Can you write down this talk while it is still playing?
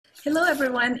Hello,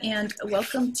 everyone, and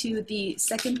welcome to the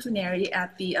second plenary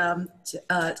at the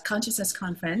Consciousness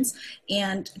Conference.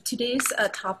 And today's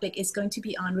topic is going to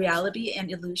be on reality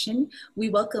and illusion. We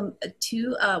welcome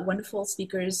two wonderful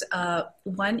speakers.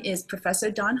 One is Professor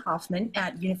Don Hoffman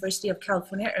at University of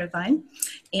California, Irvine.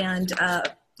 And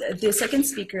the second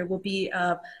speaker will be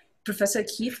Professor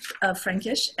Keith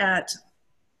Frankish at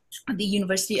the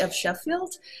University of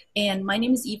Sheffield, and my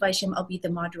name is Isham. I'll be the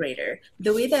moderator.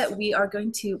 The way that we are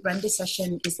going to run this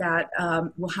session is that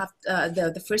we'll have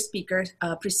the first speaker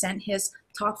present his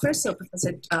talk first. So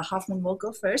Professor Hoffman will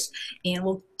go first, and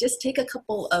we'll just take a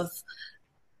couple of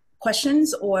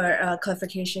questions or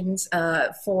clarifications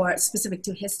for specific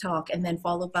to his talk, and then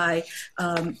followed by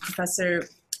Professor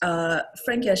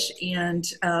Frankish, and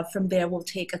from there we'll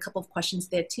take a couple of questions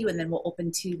there too, and then we'll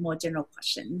open to more general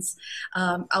questions.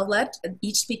 I'll let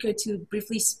each speaker to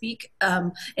briefly speak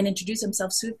and introduce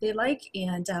themselves if they like,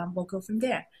 and we'll go from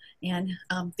there. And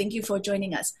thank you for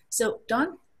joining us. So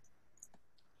Don?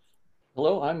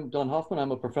 Hello, I'm Don Hoffman.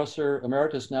 I'm a professor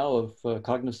emeritus now of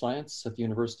cognitive science at the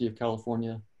University of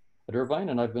California at Irvine,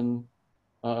 and I've been,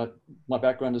 my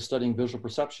background is studying visual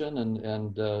perception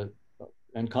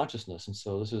and consciousness, and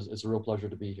so it's a real pleasure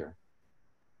to be here.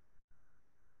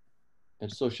 And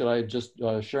so should I just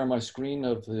share my screen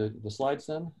of the slides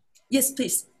then? Yes,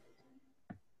 please.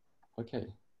 Okay.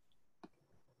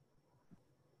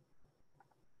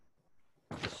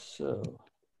 So,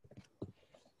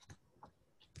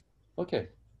 okay.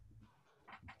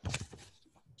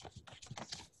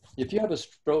 If you have a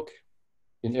stroke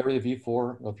in area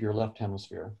V4 of your left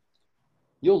hemisphere,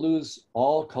 you'll lose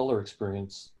all color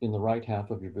experience in the right half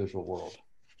of your visual world.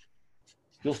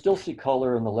 You'll still see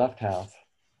color in the left half,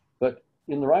 but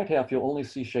in the right half, you'll only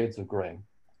see shades of gray.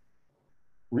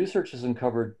 Research has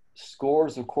uncovered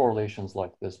scores of correlations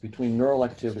like this between neural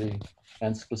activity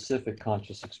and specific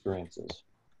conscious experiences.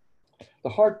 The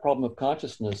hard problem of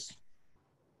consciousness,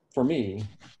 for me,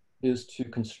 is to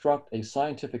construct a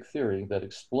scientific theory that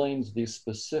explains these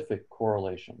specific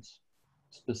correlations,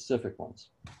 specific ones,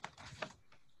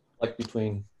 like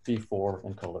between V4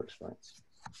 and color experience.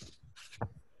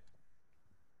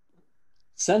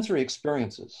 Sensory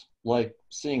experiences, like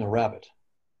seeing a rabbit,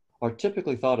 are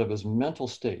typically thought of as mental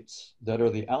states that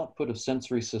are the output of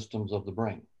sensory systems of the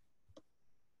brain.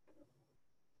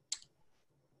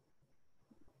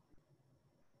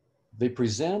 They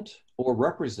present or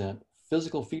represent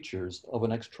physical features of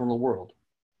an external world,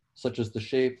 such as the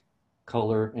shape,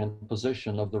 color, and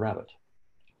position of the rabbit.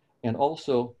 And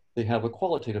also, they have a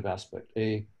qualitative aspect,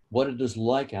 a what it is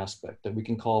like aspect that we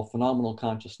can call phenomenal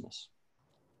consciousness.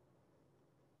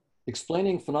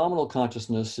 Explaining phenomenal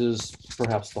consciousness is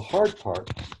perhaps the hard part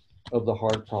of the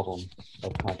hard problem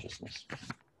of consciousness.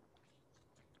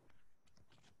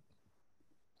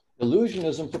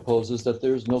 Illusionism proposes that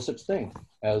there's no such thing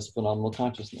as phenomenal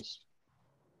consciousness.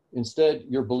 Instead,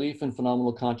 your belief in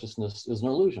phenomenal consciousness is an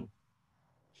illusion,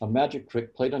 a magic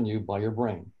trick played on you by your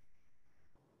brain.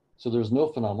 So there's no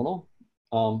phenomenal.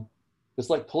 It's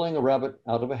like pulling a rabbit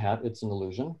out of a hat. It's an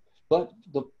illusion. But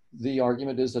the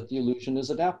argument is that the illusion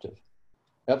is adaptive.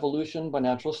 Evolution by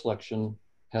natural selection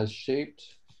has shaped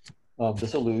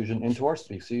this illusion into our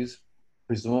species,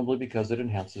 presumably because it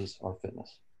enhances our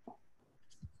fitness.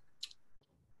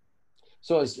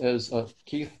 So as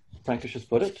Keith Frankish has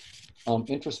put it,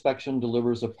 introspection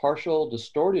delivers a partial,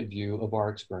 distorted view of our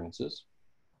experiences,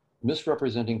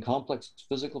 misrepresenting complex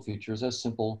physical features as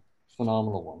simple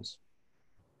phenomenal ones.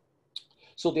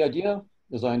 So the idea,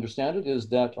 as I understand it, is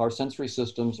that our sensory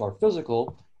systems are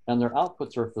physical and their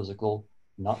outputs are physical,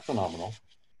 not phenomenal.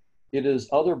 It is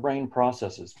other brain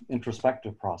processes,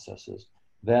 introspective processes,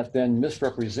 that then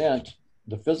misrepresent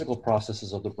the physical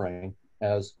processes of the brain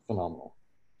as phenomenal.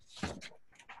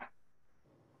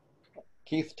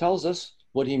 Keith tells us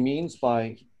what he means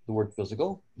by the word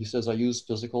physical. He says, I use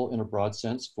physical in a broad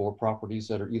sense for properties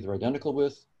that are either identical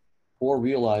with or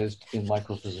realized in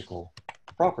microphysical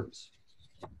properties.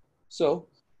 So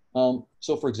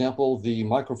for example, the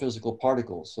microphysical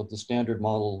particles of the standard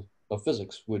model of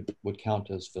physics would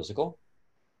count as physical.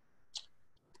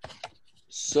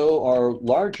 So are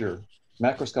larger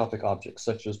macroscopic objects,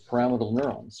 such as pyramidal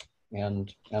neurons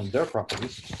and their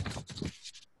properties.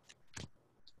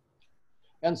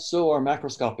 And so are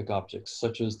macroscopic objects,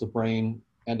 such as the brain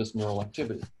and its neural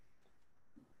activity.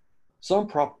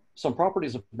 Some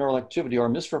properties of neural activity are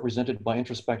misrepresented by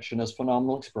introspection as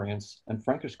phenomenal experience, and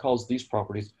Frankish calls these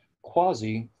properties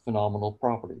quasi-phenomenal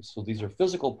properties. So these are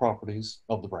physical properties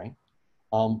of the brain,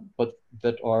 but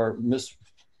that are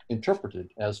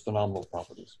misinterpreted as phenomenal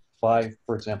properties by,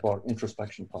 for example, our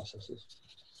introspection processes.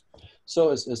 So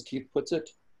as Keith puts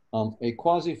it, A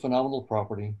quasi-phenomenal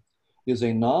property is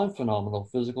a non-phenomenal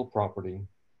physical property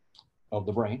of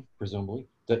the brain, presumably,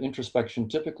 that introspection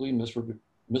typically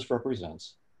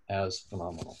misrepresents as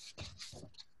phenomenal.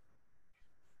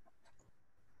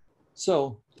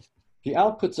 So the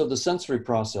outputs of the sensory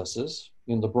processes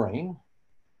in the brain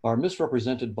are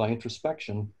misrepresented by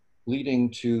introspection, leading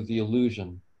to the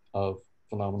illusion of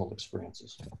phenomenal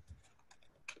experiences.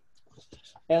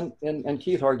 And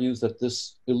Keith argues that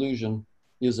this illusion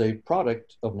is a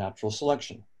product of natural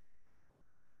selection.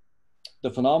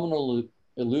 The phenomenal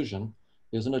illusion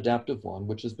is an adaptive one,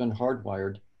 which has been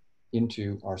hardwired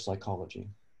into our psychology.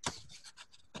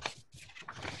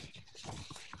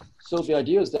 So the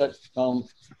idea is that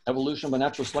evolution by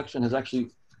natural selection has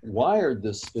actually wired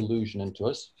this illusion into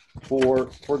us for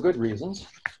good reasons.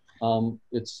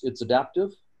 It's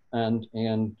adaptive, and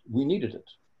we needed it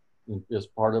as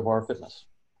part of our fitness.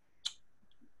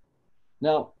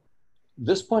 Now,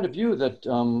 this point of view that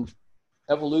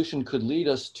evolution could lead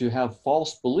us to have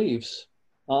false beliefs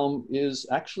is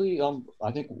actually,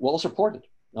 I think, well supported.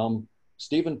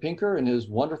 Steven Pinker, in his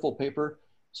wonderful paper,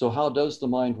 So How Does the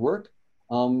Mind Work?,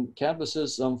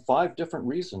 canvasses 5 different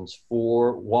reasons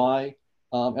for why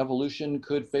evolution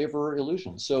could favor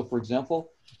illusions. So, for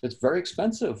example, it's very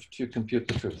expensive to compute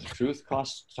the truth. Truth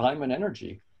costs time and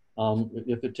energy.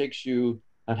 If it takes you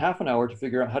a half an hour to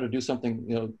figure out how to do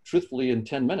something, truthfully in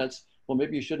 10 minutes, well,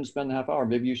 maybe you shouldn't spend the half hour.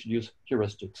 Maybe you should use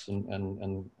heuristics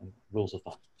and rules of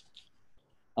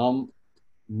thumb.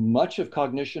 Much of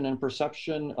cognition and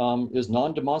perception is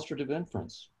non-demonstrative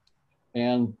inference,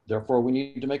 and therefore we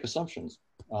need to make assumptions.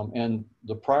 And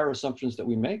the prior assumptions that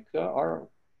we make are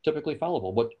typically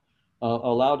fallible. What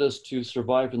allowed us to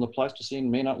survive in the Pleistocene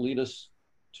may not lead us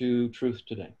to truth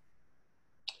today.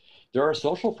 There are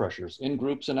social pressures in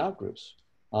groups and out groups.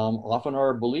 Often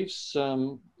our beliefs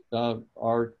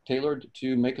are tailored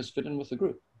to make us fit in with the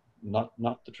group,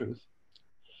 not the truth.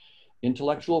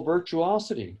 Intellectual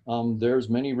virtuosity. There's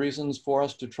many reasons for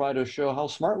us to try to show how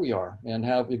smart we are and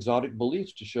have exotic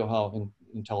beliefs to show how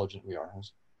intelligent we are.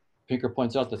 As Pinker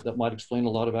points out, that might explain a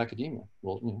lot of academia.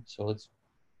 Well, so it's.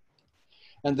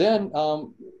 And then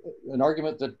an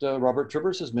argument that Robert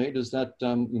Trivers has made is that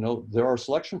there are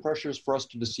selection pressures for us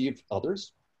to deceive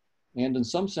others, and in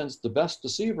some sense, the best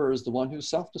deceiver is the one who's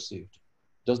self-deceived,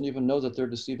 doesn't even know that they're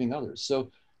deceiving others.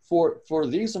 So for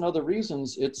these and other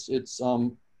reasons,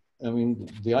 I mean,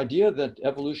 the idea that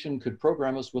evolution could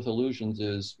program us with illusions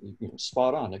is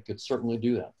spot on. It could certainly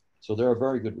do that. So there are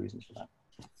very good reasons for that.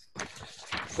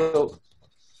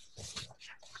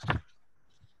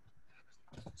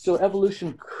 So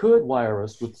evolution could wire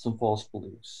us with some false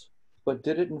beliefs, but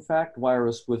did it in fact wire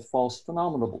us with false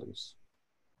phenomenal beliefs?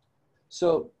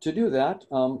 So to do that,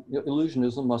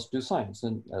 illusionism must do science,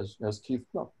 and as Keith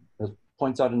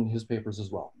points out in his papers as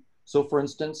well. So for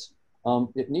instance,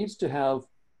 it needs to have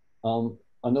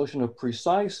a notion of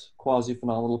precise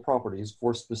quasi-phenomenal properties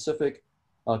for specific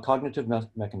cognitive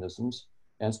mechanisms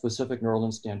and specific neural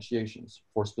instantiations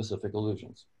for specific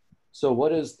illusions. So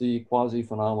what is the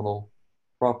quasi-phenomenal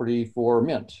property for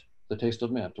mint, the taste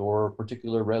of mint, or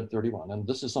particular red 31? And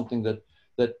this is something that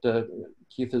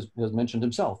Keith has mentioned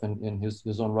himself in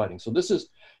his own writing. So this is,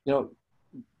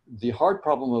 the hard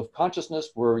problem of consciousness,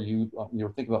 where you're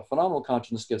thinking about phenomenal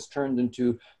consciousness, gets turned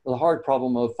into the hard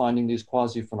problem of finding these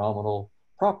quasi-phenomenal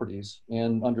properties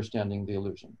and understanding the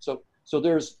illusion. So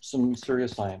there's some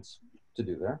serious science to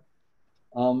do there.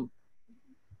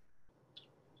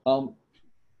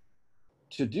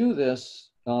 To do this,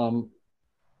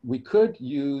 we could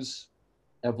use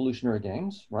evolutionary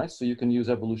games, right? So you can use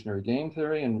evolutionary game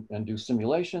theory and do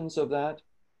simulations of that.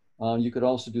 You could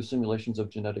also do simulations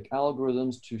of genetic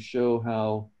algorithms to show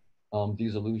how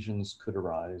these illusions could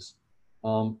arise.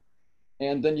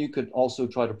 And then you could also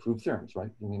try to prove theorems,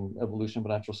 right? I mean, evolution by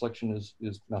natural selection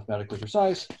is mathematically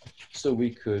precise, so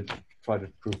we could try to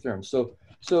prove theorems. So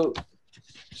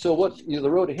what the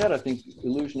road ahead, I think,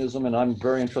 illusionism, and I'm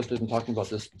very interested in talking about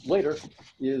this later,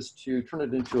 is to turn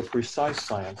it into a precise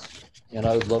science, and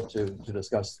I would love to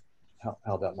discuss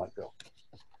how that might go.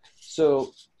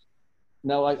 So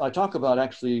now I talk about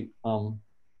actually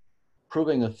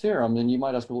proving a theorem, and you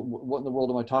might ask, well, what in the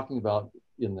world am I talking about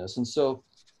in this? And so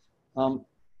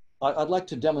I'd like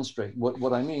to demonstrate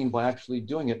what I mean by actually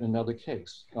doing it in another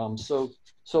case. So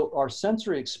our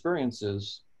sensory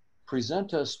experiences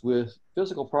present us with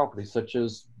physical properties such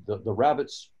as the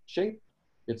rabbit's shape,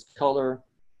 its color,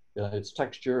 its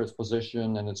texture, its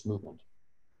position, and its movement.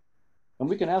 And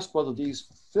we can ask whether these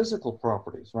physical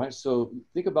properties, right? So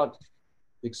think about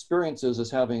experiences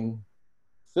as having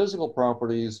physical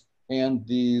properties and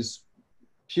these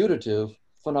putative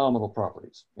phenomenal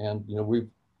properties. And we've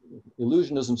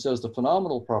illusionism says the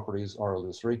phenomenal properties are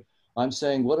illusory. I'm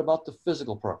saying, what about the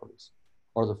physical properties?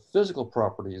 Are the physical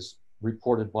properties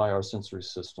reported by our sensory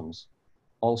systems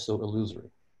also illusory?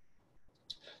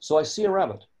 So I see a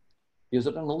rabbit. Is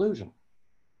it an illusion?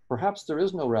 Perhaps there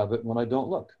is no rabbit when I don't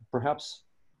look. Perhaps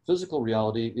physical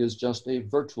reality is just a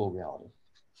virtual reality.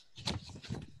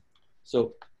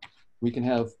 So we can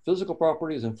have physical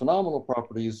properties and phenomenal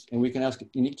properties, and we can ask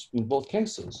in both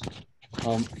cases,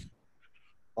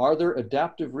 are there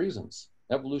adaptive reasons,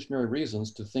 evolutionary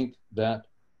reasons to think that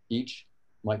each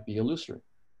might be illusory?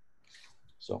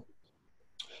 So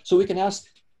we can ask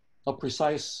a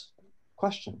precise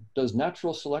question. Does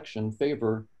natural selection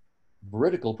favor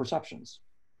veridical perceptions?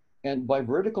 And by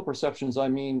veridical perceptions, I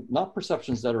mean not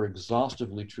perceptions that are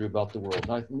exhaustively true about the world.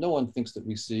 No one thinks that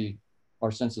we see, our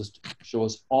senses show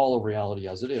us all of reality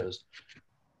as it is.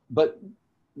 But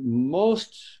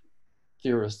most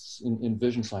theorists in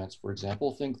vision science, for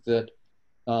example, think that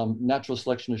natural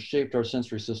selection has shaped our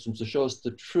sensory systems to show us the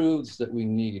truths that we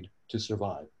need to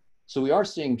survive. So we are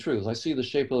seeing truths. I see the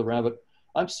shape of the rabbit.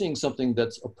 I'm seeing something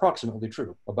that's approximately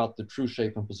true about the true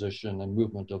shape and position and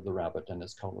movement of the rabbit and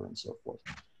its color and so forth.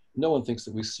 No one thinks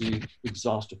that we see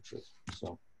exhaustive truth.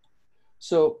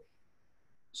 So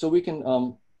we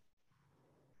can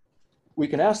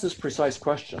ask this precise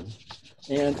question,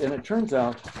 and it turns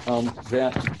out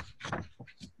that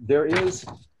there is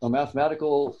a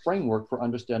mathematical framework for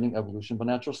understanding evolution by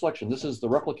natural selection. This is the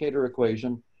replicator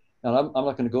equation, and I'm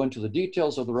not going to go into the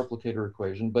details of the replicator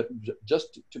equation, but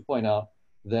just to point out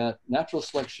that natural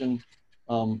selection,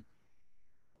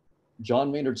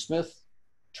 John Maynard Smith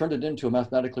turned it into a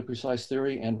mathematically precise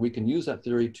theory, and we can use that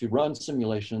theory to run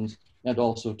simulations and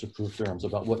also to prove theorems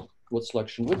about what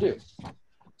selection would do.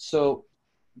 So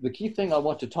the key thing I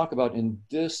want to talk about in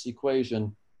this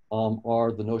equation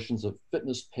are the notions of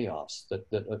fitness payoffs that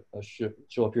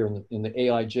show up here in the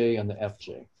AIJ and the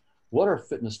FJ. What are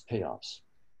fitness payoffs?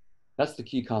 That's the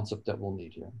key concept that we'll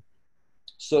need here.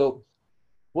 So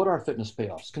what are fitness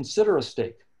payoffs? Consider a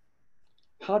steak.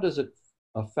 How does it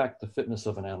affect the fitness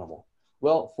of an animal?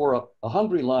 Well, for a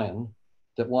hungry lion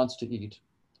that wants to eat,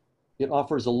 it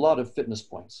offers a lot of fitness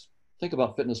points. Think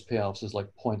about fitness payoffs as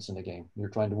like points in a game. You're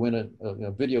trying to win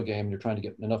a video game, you're trying to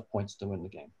get enough points to win the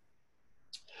game.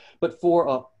 But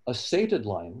for a sated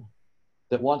lion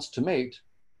that wants to mate,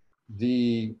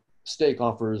 the steak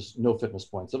offers no fitness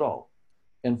points at all.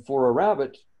 And for a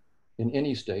rabbit in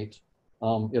any state,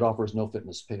 it offers no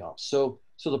fitness payoffs. So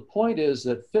the point is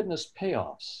that fitness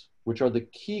payoffs, which are the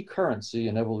key currency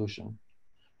in evolution,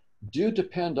 do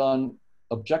depend on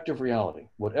objective reality,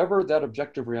 whatever that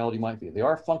objective reality might be. They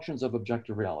are functions of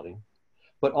objective reality,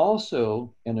 but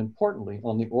also, and importantly,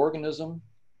 on the organism,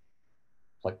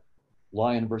 like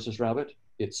lion versus rabbit,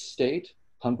 its state,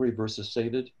 hungry versus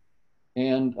sated,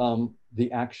 and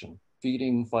the action,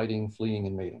 feeding, fighting, fleeing,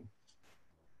 and mating.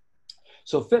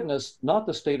 So fitness, not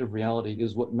the state of reality,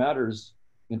 is what matters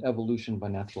in evolution by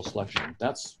natural selection.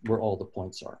 That's where all the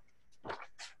points are.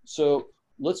 So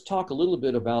let's talk a little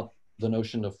bit about the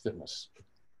notion of fitness.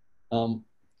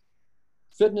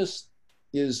 Fitness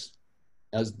is,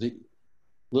 as the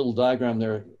little diagram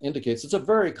there indicates, it's a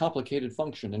very complicated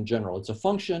function in general. It's a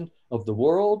function of the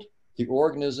world, the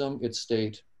organism, its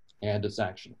state, and its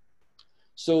action.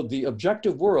 So the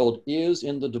objective world is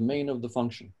in the domain of the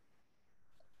function.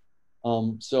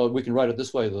 So we can write it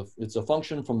this way. It's a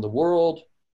function from the world,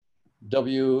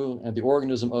 W, and the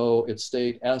organism O, its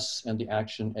state S, and the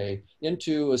action A,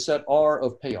 into a set R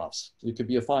of payoffs. It could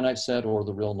be a finite set or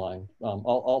the real line.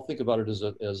 I'll think about it as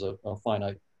a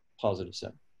finite positive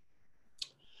set.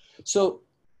 So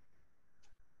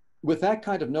with that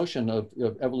kind of notion of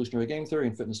evolutionary game theory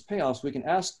and fitness payoffs, we can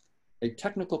ask a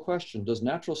technical question: does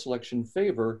natural selection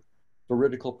favor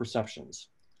veridical perceptions?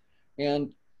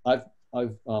 And I've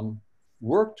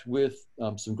worked with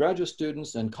some graduate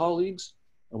students and colleagues.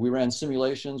 We ran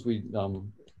simulations.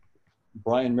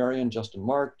 Brian Marion, Justin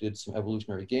Mark did some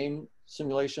evolutionary game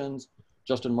simulations.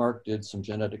 Justin Mark did some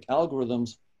genetic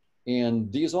algorithms. And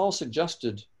these all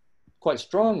suggested quite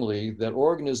strongly that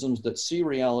organisms that see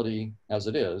reality as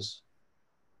it is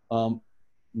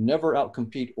never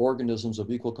outcompete organisms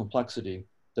of equal complexity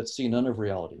that see none of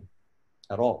reality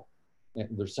at all.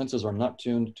 And their senses are not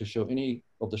tuned to show any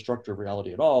of the structure of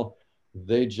reality at all.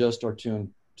 They just are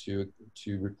tuned to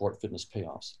report fitness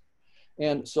payoffs.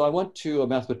 And so I went to a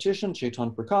mathematician,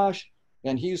 Chetan Prakash,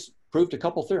 and he's proved a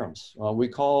couple theorems. We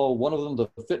call one of them the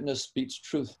fitness beats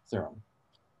truth theorem.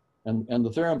 And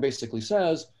the theorem basically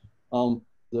says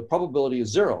the probability is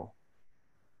zero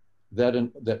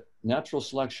that natural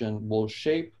selection will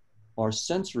shape our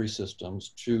sensory systems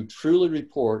to truly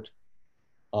report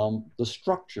the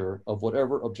structure of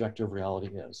whatever objective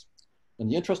reality is. And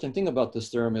the interesting thing about this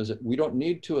theorem is that we don't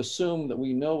need to assume that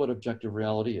we know what objective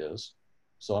reality is.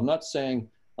 So I'm not saying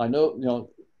I know,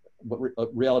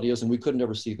 what reality is and we couldn't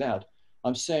ever see that.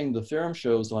 I'm saying the theorem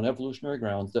shows on evolutionary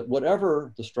grounds that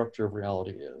whatever the structure of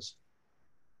reality is,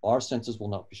 our senses will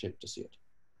not be shaped to see it.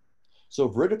 So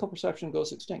veridical perception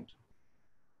goes extinct.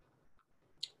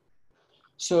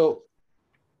 So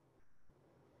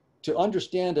to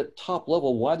understand at top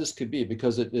level why this could be,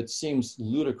 because it seems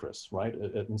ludicrous, right?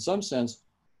 In some sense,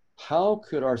 how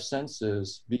could our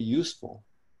senses be useful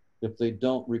if they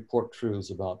don't report truths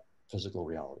about physical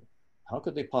reality? How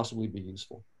could they possibly be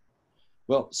useful?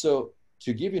 Well, so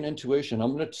to give you an intuition,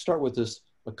 I'm going to start with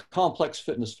a complex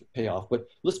fitness payoff, but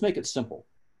let's make it simple.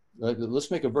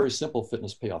 Let's make a very simple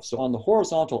fitness payoff. So on the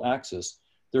horizontal axis,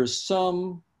 there's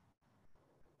some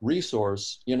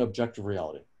resource in objective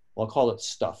reality. I'll call it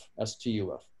stuff,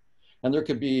 S-T-U-F. And there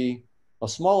could be a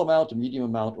small amount, a medium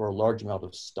amount, or a large amount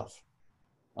of stuff.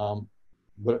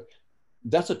 But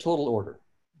that's a total order,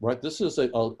 right? This is a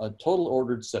total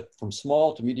ordered set from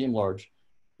small to medium, large.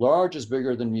 Large is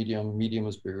bigger than medium, medium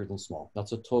is bigger than small.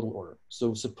 That's a total order.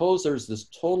 So suppose there's this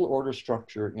total order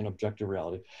structure in objective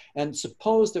reality. And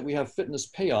suppose that we have fitness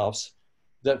payoffs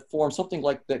that form something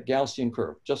like that Gaussian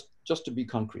curve, just to be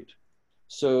concrete.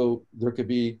 So there could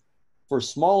be, for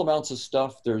small amounts of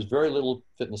stuff, there's very little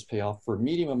fitness payoff. For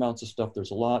medium amounts of stuff,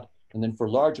 there's a lot. And then for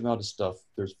large amount of stuff,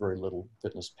 there's very little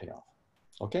fitness payoff.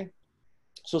 Okay?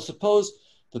 So suppose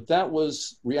that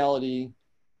was reality.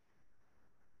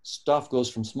 Stuff goes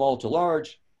from small to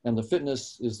large, and the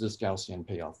fitness is this Gaussian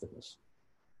payoff fitness.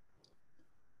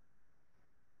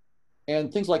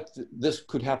 And things like this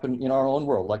could happen in our own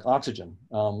world, like oxygen,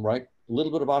 right? A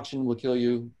little bit of oxygen will kill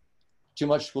you. Too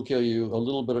much will kill you. A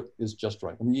little bit is just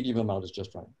right. A medium amount is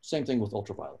just right. Same thing with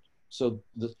ultraviolet. So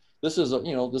this is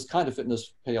this kind of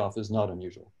fitness payoff is not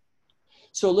unusual.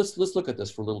 So let's look at this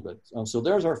for a little bit. So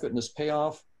there's our fitness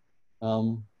payoff.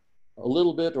 A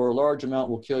little bit or a large amount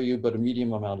will kill you, but a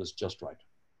medium amount is just right.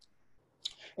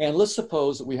 And let's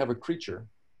suppose that we have a creature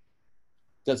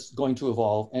that's going to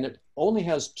evolve, and it only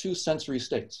has two sensory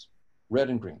states, red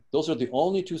and green. Those are the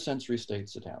only two sensory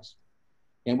states it has.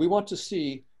 And we want to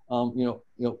see,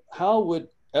 how would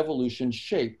evolution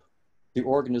shape the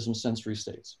organism's sensory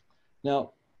states?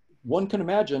 Now, one can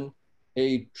imagine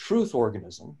a truth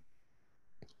organism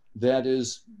that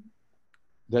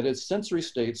its sensory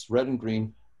states, red and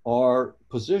green, are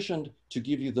positioned to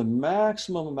give you the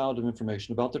maximum amount of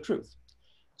information about the truth.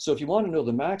 So if you want to know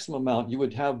the maximum amount, you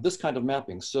would have this kind of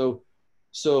mapping. So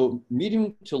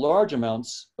medium to large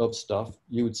amounts of stuff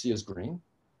you would see as green,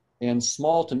 and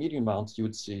small to medium amounts you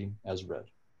would see as red.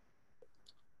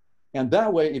 And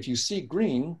that way, if you see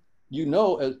green, you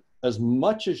know as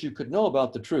much as you could know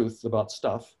about the truth, about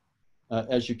stuff,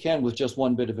 as you can with just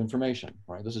one bit of information,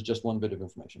 right? This is just one bit of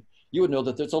information. You would know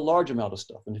that there's a large amount of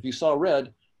stuff. And if you saw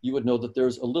red, you would know that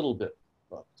there's a little bit,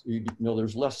 you know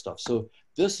there's less stuff. So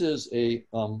this is a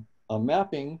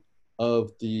mapping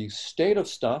of the state of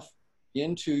stuff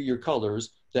into your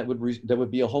colors that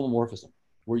would be a homomorphism,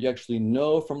 where you actually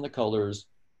know from the colors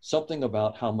something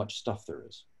about how much stuff there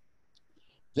is.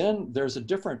 Then there's a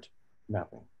different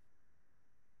mapping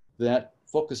that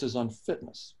focuses on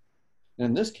fitness. And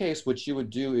in this case, what you would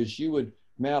do is you would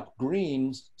map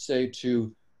greens, say,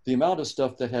 to the amount of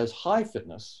stuff that has high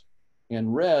fitness,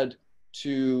 and red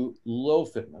to low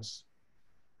fitness.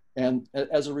 And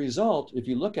as a result, if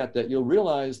you look at that, you'll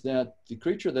realize that the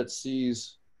creature that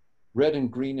sees red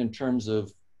and green in terms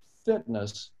of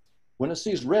fitness, when it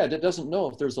sees red, it doesn't know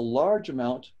if there's a large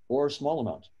amount or a small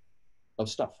amount of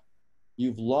stuff.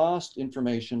 You've lost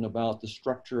information about the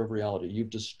structure of reality. You've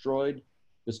destroyed,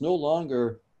 it's no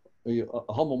longer a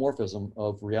homomorphism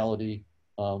of reality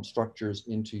structures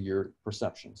into your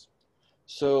perceptions.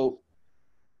 So,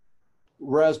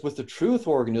 whereas with the truth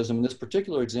organism, in this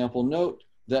particular example, note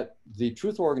that the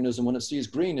truth organism, when it sees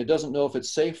green, it doesn't know if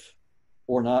it's safe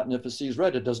or not. And if it sees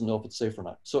red, it doesn't know if it's safe or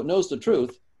not. So it knows the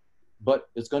truth, but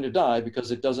it's going to die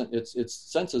because it doesn't, its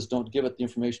senses don't give it the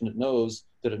information it knows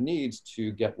that it needs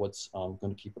to get what's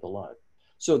going to keep it alive.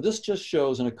 So this just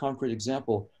shows in a concrete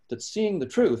example that seeing the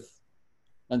truth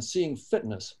and seeing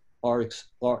fitness are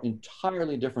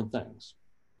entirely different things.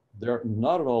 They're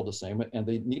not at all the same, and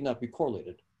they need not be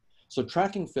correlated. So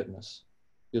tracking fitness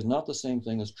is not the same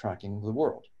thing as tracking the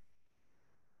world.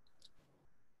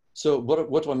 So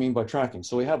what do I mean by tracking?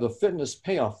 So we have the fitness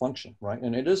payoff function, right?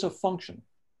 And it is a function.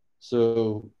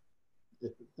 So,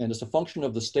 and it's a function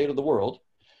of the state of the world.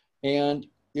 And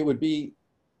it would be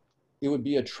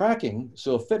a tracking,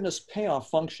 so a fitness payoff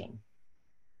function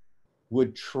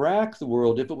would track the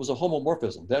world if it was a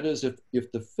homomorphism. That is,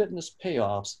 if the fitness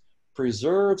payoffs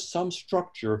preserve some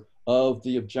structure of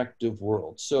the objective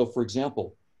world. So for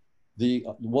example, the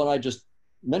one I just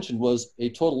mentioned was a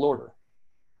total order.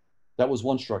 That was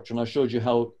one structure, and I showed you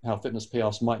how fitness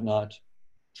payoffs might not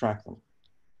track them.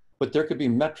 But there could be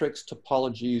metrics,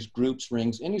 topologies, groups,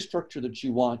 rings, any structure that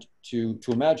you want to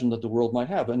imagine that the world might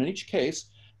have. And in each case,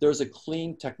 there's a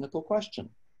clean technical question.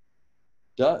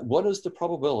 What is the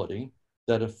probability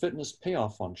that a fitness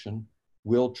payoff function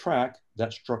will track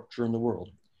that structure in the world?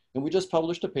 And we just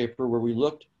published a paper where we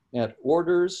looked at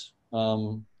orders,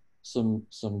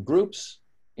 some groups,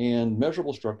 and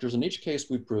measurable structures. In each case,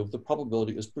 we proved the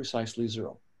probability is precisely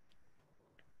 0.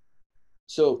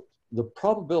 So the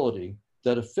probability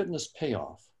that a fitness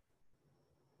payoff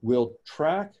will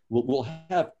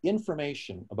have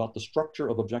information about the structure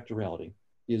of objective reality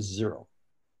is 0.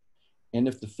 And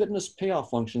if the fitness payoff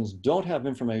functions don't have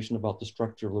information about the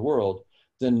structure of the world,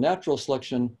 then natural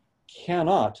selection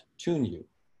cannot tune you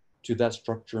to that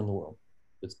structure in the world.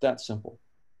 It's that simple.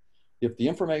 If the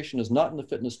information is not in the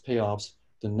fitness payoffs,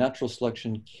 then natural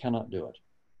selection cannot do it.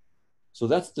 So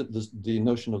that's the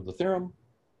notion of the theorem.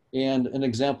 And an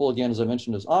example, again, as I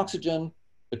mentioned, is oxygen.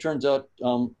 It turns out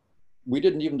we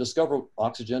didn't even discover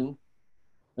oxygen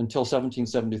until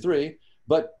 1773,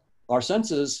 but our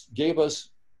senses gave us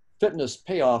fitness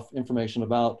payoff information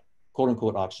about quote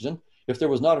unquote oxygen. If there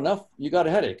was not enough, you got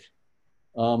a headache.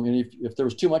 And if there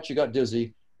was too much, you got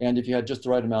dizzy. And if you had just the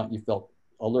right amount, you felt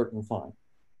alert and fine.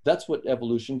 That's what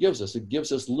evolution gives us. It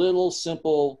gives us little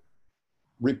simple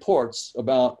reports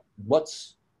about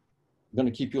what's going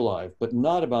to keep you alive, but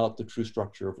not about the true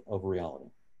structure of reality.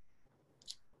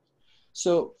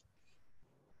 So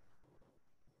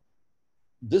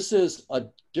this is a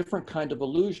different kind of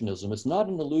illusionism. It's not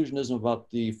an illusionism about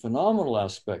the phenomenal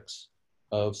aspects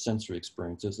of sensory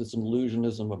experiences. It's an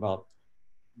illusionism about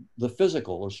the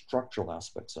physical or structural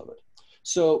aspects of it.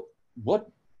 So what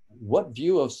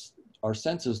view of our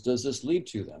senses does this lead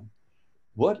to then?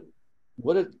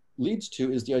 What it leads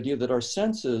to is the idea that our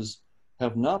senses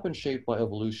have not been shaped by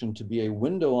evolution to be a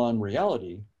window on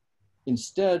reality.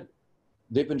 Instead,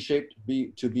 they've been shaped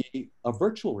to be a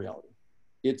virtual reality.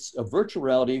 It's a virtual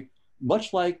reality,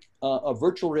 much like a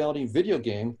virtual reality video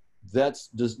game that's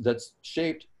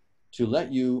shaped to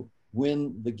let you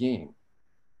win the game.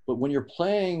 But when you're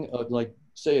playing, like,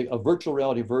 say, a virtual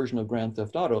reality version of Grand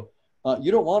Theft Auto,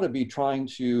 you don't want to be trying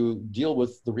to deal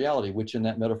with the reality, which in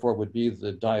that metaphor would be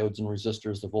the diodes and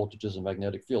resistors, the voltages and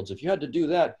magnetic fields. If you had to do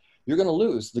that, you're going to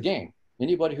lose the game.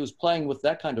 Anybody who's playing with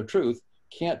that kind of truth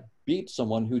can't beat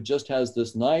someone who just has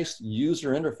this nice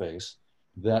user interface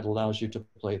that allows you to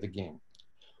play the game.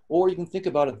 Or you can think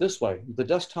about it this way, the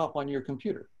desktop on your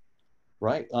computer,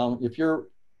 right? If you're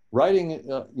writing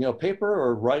paper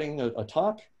or writing a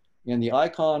talk, and the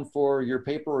icon for your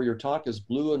paper or your talk is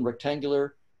blue and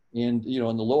rectangular, and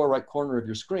in the lower right corner of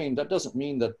your screen, that doesn't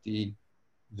mean that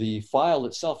the file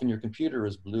itself in your computer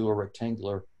is blue or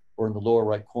rectangular or in the lower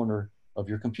right corner of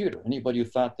your computer. Anybody who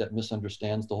thought that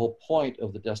misunderstands the whole point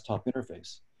of the desktop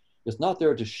interface. It's not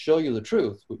there to show you the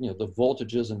truth, the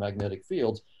voltages and magnetic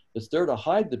fields. It's there to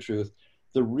hide the truth.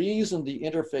 The reason the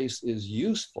interface is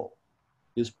useful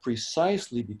is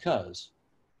precisely because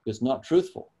it's not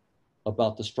truthful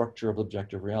about the structure of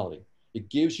objective reality. It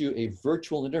gives you a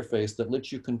virtual interface that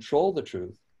lets you control the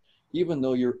truth, even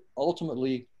though you're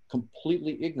ultimately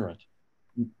completely ignorant.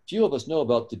 Few of us know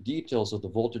about the details of the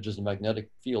voltages and magnetic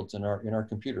fields in our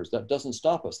computers. That doesn't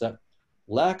stop us. That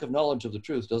lack of knowledge of the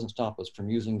truth doesn't stop us from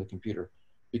using the computer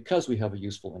because we have a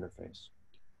useful interface.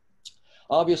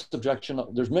 Obvious objection,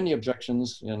 there's many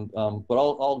objections, but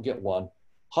I'll get one.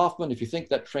 Hoffman, if you think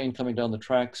that train coming down the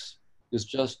tracks is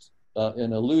just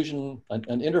an illusion,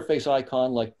 an interface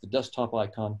icon like the desktop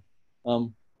icon,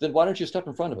 then why don't you step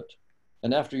in front of it?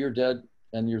 And after you're dead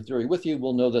and your theory with you,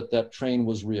 we'll know that that train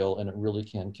was real and it really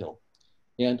can kill.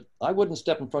 And I wouldn't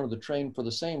step in front of the train for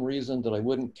the same reason that I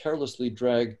wouldn't carelessly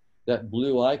drag that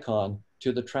blue icon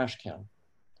to the trash can.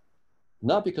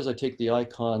 Not because I take the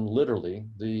icon literally,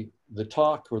 the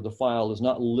talk or the file is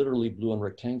not literally blue and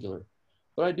rectangular,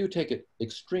 but I do take it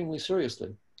extremely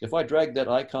seriously. If I drag that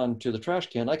icon to the trash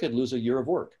can, I could lose a year of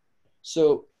work.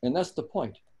 So, and that's the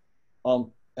point.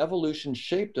 Evolution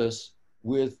shaped us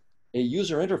with a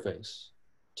user interface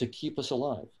to keep us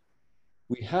alive.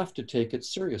 We have to take it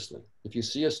seriously. If you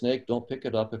see a snake, don't pick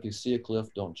it up. If you see a cliff,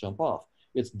 don't jump off.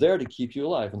 It's there to keep you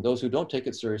alive. And those who don't take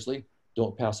it seriously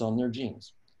don't pass on their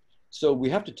genes. So we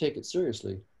have to take it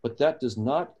seriously, but that does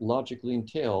not logically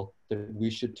entail that we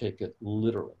should take it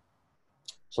literally.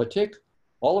 So I take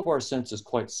all of our senses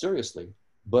quite seriously,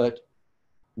 but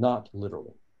not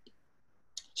literally.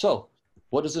 So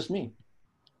what does this mean?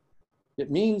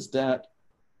 It means that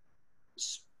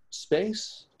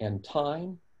space and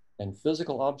time and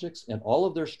physical objects and all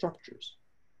of their structures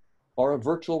are a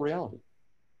virtual reality,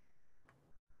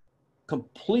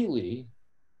 completely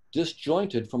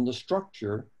disjointed from the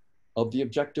structure of the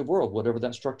objective world, whatever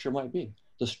that structure might be.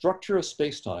 The structure of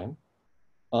space-time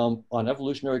on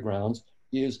evolutionary grounds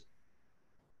is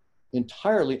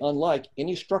entirely unlike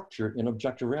any structure in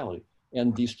objective reality.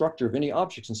 And the structure of any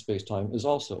objects in space-time is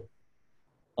also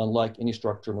unlike any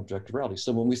structure in objective reality.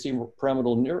 So when we see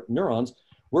pyramidal neurons,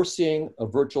 we're seeing a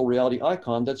virtual reality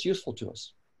icon that's useful to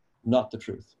us, not the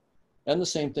truth. And the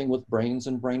same thing with brains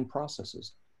and brain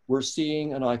processes. We're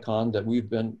seeing an icon that we've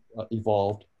been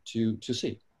evolved to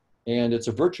see. And it's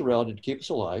a virtual reality to keep us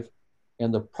alive.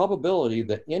 And the probability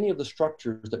that any of the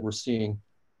structures that we're seeing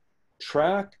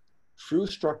track true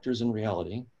structures in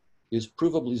reality is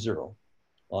provably zero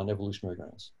on evolutionary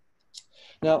grounds.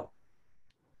 Now,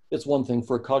 it's one thing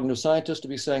for a cognitive scientist to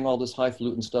be saying all this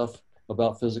highfalutin stuff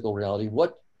about physical reality.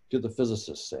 What do the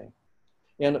physicists say?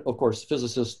 And of course,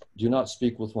 physicists do not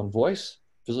speak with one voice.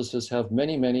 Physicists have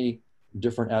many, many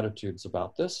different attitudes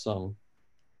about this. So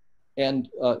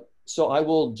I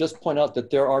will just point out that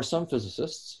there are some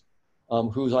physicists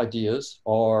whose ideas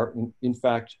are, in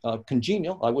fact,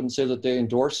 congenial. I wouldn't say that they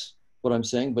endorse what I'm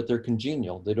saying, but they're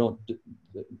congenial. They don't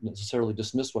necessarily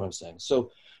dismiss what I'm saying.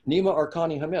 So Nima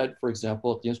Arkani-Hamed, for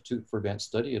example, at the Institute for Advanced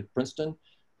Study at Princeton,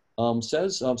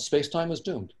 says space-time is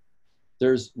doomed.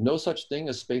 There's no such thing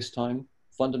as space-time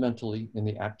fundamentally in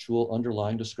the actual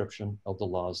underlying description of the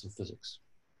laws of physics,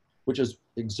 which is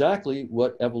exactly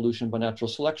what evolution by natural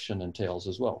selection entails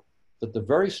as well. That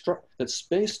that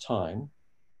space-time,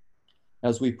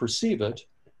 as we perceive it,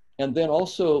 and then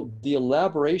also the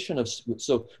elaboration of,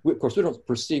 of course, we don't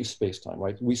perceive space-time,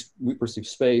 right? We perceive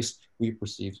space, we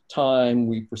perceive time,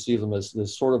 we perceive them as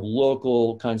sort of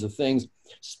local kinds of things.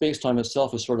 Space-time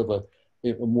itself is sort of a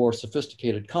more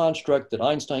sophisticated construct that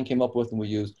Einstein came up with and we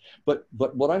used. But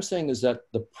what I'm saying is that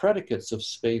the predicates of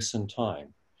space and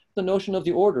time, the notion of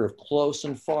the order of close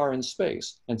and far in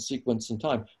space and sequence and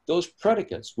time, those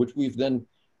predicates, which we've then,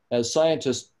 as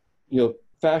scientists,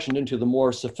 fashioned into the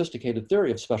more sophisticated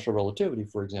theory of special relativity,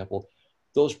 for example,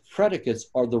 those predicates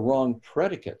are the wrong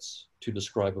predicates to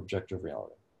describe objective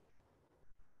reality.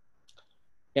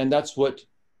 And that's what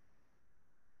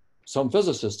some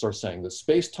physicists are saying, that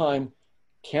space-time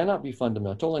cannot be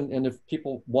fundamental. And if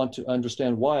people want to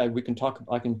understand why,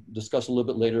 I can discuss a little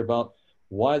bit later about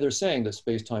why they're saying that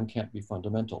space-time can't be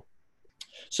fundamental.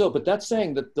 So, but that's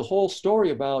saying that the whole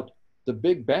story about the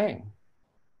Big Bang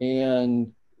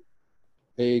and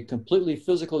a completely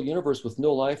physical universe with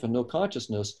no life and no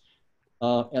consciousness,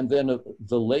 and then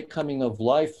the late coming of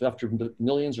life after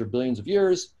millions or billions of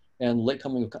years, and late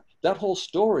coming of, that whole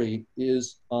story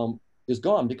is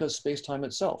gone because space-time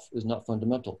itself is not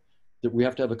fundamental. That we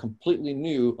have to have a completely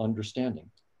new understanding.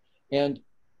 And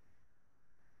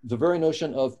the very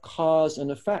notion of cause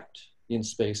and effect in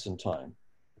space and time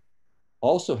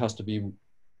also has to be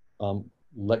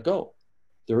let go.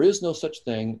 There is no such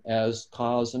thing as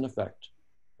cause and effect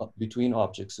between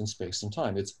objects in space and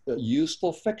time. It's a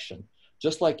useful fiction.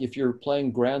 Just like if you're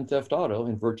playing Grand Theft Auto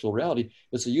in virtual reality,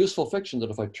 it's a useful fiction that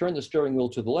if I turn the steering wheel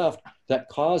to the left, that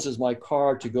causes my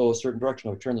car to go a certain direction.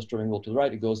 If I turn the steering wheel to the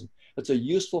right, it goes. It's a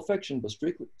useful fiction, but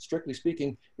strictly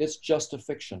speaking, it's just a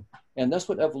fiction. And that's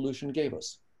what evolution gave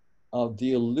us.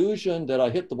 The illusion that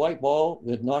I hit the white ball,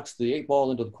 it knocks the 8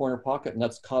 ball into the corner pocket, and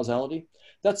that's causality.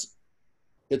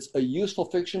 It's a useful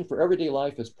fiction for everyday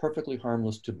life. It's perfectly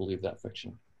harmless to believe that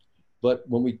fiction. But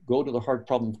when we go to the hard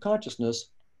problem of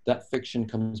consciousness, that fiction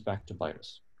comes back to bite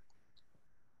us.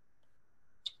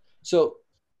 So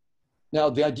now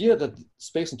the idea that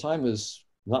space and time is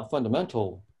not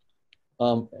fundamental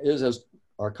is, as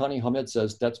Arkani-Hamed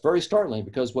says, that's very startling,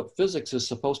 because what physics is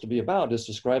supposed to be about is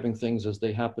describing things as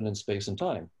they happen in space and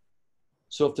time.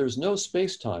 So if there's no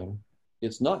space-time,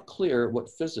 it's not clear what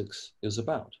physics is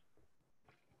about.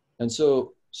 And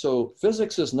so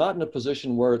physics is not in a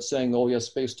position where it's saying, oh yes,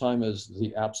 space-time is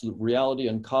the absolute reality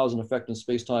and cause and effect in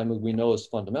space-time we know is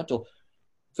fundamental.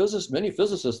 Many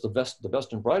physicists, the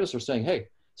best and brightest, are saying, hey,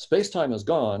 space-time is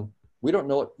gone. We don't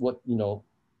know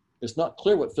it's not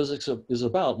clear what physics is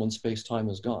about when space-time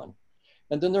is gone.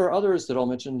 And then there are others that I'll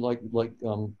mention, like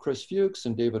Chris Fuchs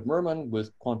and David Merman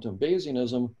with quantum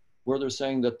Bayesianism, where they're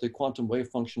saying that the quantum wave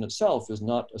function itself is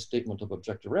not a statement of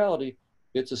objective reality.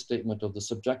 It's a statement of the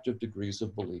subjective degrees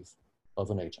of belief of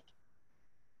an agent.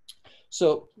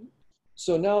 So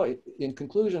now, in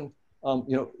conclusion,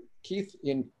 Keith,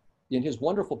 in in his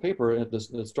wonderful paper at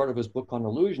the start of his book on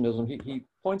illusionism, he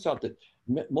points out that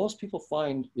most people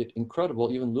find it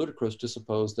incredible, even ludicrous, to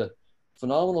suppose that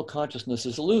phenomenal consciousness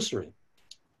is illusory.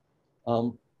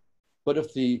 But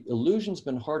if the illusion's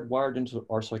been hardwired into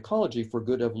our psychology for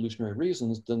good evolutionary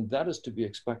reasons, then that is to be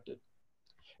expected.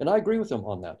 And I agree with him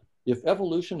on that. If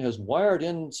evolution has wired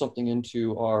in something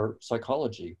into our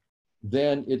psychology,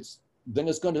 then it's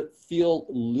going to feel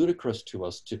ludicrous to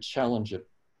us to challenge it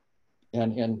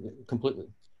and completely.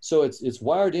 So it's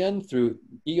wired in through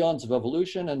eons of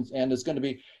evolution, and it's going to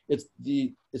be, it's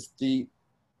the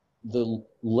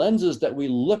lenses that we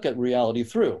look at reality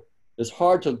through. It's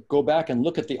hard to go back and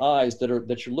look at the eyes that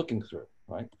you're looking through,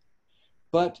 right?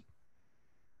 But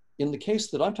in the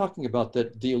case that I'm talking about,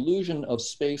 that the illusion of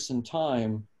space and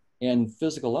time and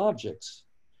physical objects,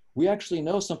 we actually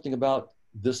know something about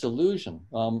this illusion.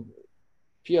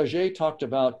 Piaget talked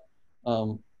about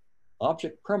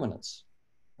object permanence,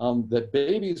 that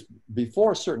babies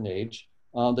before a certain age,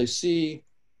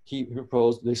 he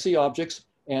proposed, they see objects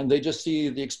and they just see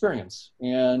the experience.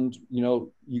 And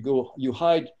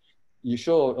you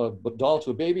show a doll to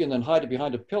a baby and then hide it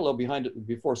behind a pillow behind it.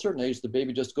 Before a certain age, the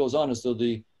baby just goes on as though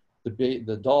the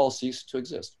doll ceased to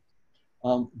exist.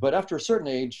 But after a certain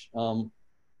age,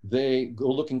 they go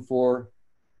looking for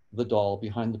the doll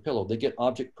behind the pillow. They get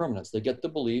object permanence. They get the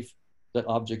belief that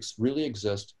objects really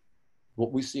exist.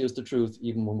 What we see is the truth,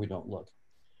 even when we don't look.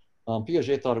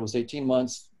 Piaget thought it was 18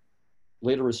 months.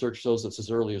 Later research shows it's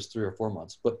as early as 3 or 4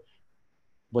 months.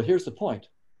 But here's the point.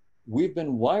 We've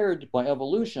been wired by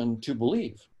evolution to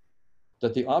believe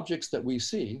that the objects that we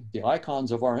see, the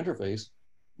icons of our interface,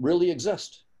 really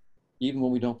exist, even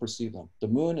when we don't perceive them. The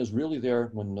moon is really there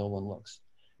when no one looks.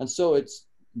 And so it's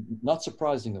not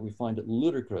surprising that we find it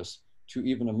ludicrous to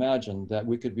even imagine that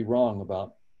we could be wrong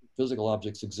about physical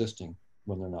objects existing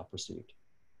when they're not perceived.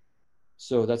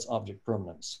 So that's object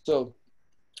permanence. So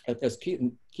as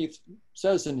Keith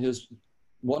says in his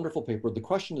wonderful paper, the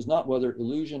question is not whether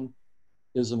illusionism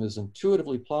is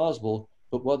intuitively plausible,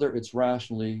 but whether it's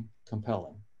rationally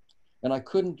compelling. And I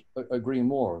couldn't agree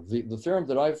more. The theorem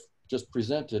that I've just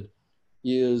presented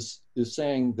is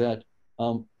saying that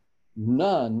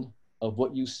none of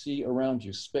what you see around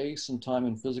you, space and time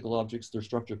and physical objects, their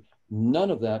structure,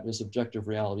 none of that is objective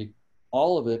reality.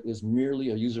 All of it is merely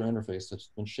a user interface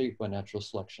that's been shaped by natural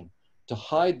selection to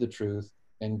hide the truth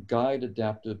and guide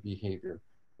adaptive behavior.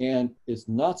 And it's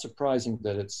not surprising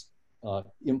that it's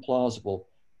implausible,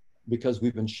 because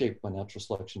we've been shaped by natural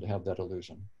selection to have that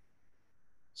illusion.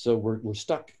 So we're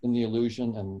stuck in the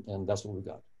illusion, and that's what we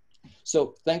got.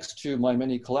 So thanks to my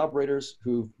many collaborators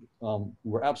who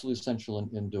were absolutely essential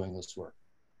in doing this work.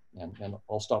 And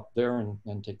I'll stop there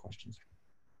and take questions.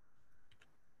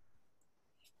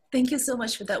 Thank you so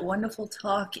much for that wonderful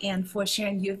talk and for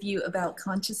sharing your view about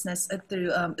consciousness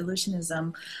through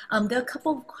illusionism. There are a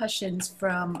couple of questions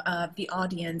from the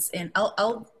audience, and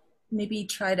I'll maybe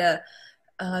try to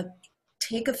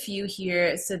take a few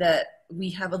here so that we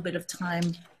have a bit of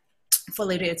time for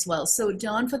later as well. So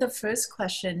John, for the first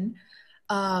question,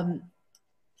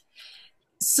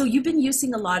 so you've been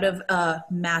using a lot of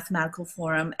mathematical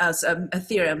form as a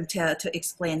theorem to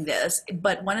explain this,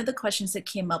 but one of the questions that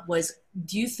came up was,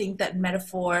 do you think that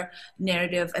metaphor,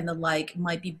 narrative, and the like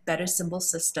might be better symbol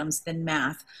systems than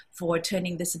math for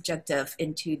turning the subjective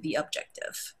into the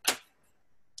objective?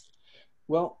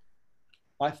 Well,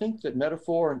 I think that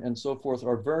metaphor and so forth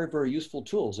are very, very useful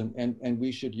tools, and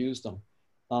we should use them.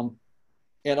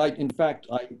 And in fact,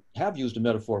 I have used a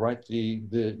metaphor, right?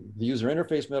 The user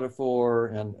interface metaphor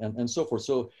and so forth.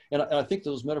 So, and I think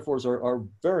those metaphors are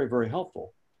very, very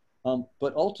helpful.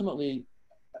 But ultimately,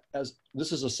 as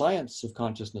this is a science of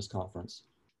consciousness conference,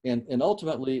 and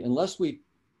ultimately, unless we,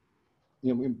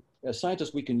 as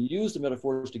scientists, we can use the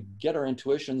metaphors to get our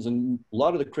intuitions, and a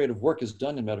lot of the creative work is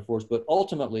done in metaphors, but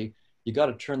ultimately, you got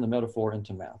to turn the metaphor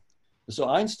into math. So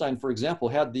Einstein, for example,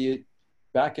 had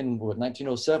back in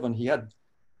 1907, he had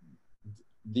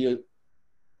the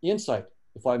insight,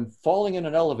 if I'm falling in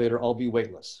an elevator, I'll be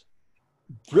weightless.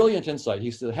 Brilliant insight.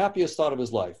 He's the happiest thought of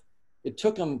his life. It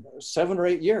took him 7 or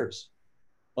 8 years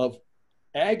of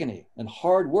agony and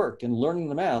hard work and learning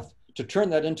the math to turn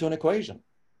that into an equation.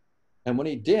 And when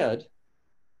he did,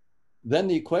 then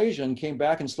the equation came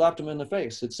back and slapped him in the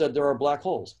face. It said there are black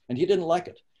holes, and he didn't like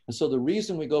it. And so the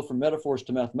reason we go from metaphors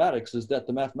to mathematics is that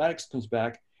the mathematics comes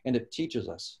back and it teaches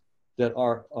us that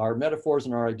our metaphors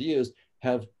and our ideas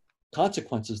have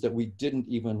consequences that we didn't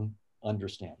even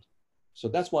understand. So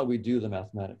that's why we do the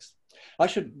mathematics. I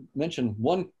should mention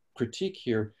one critique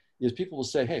here is people will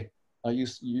say, hey, you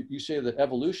say that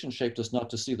evolution shaped us not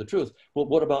to see the truth. Well,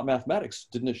 what about mathematics?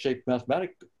 Didn't it shape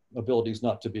mathematics abilities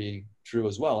not to be true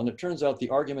as well. And it turns out the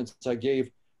arguments I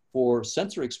gave for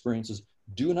sensory experiences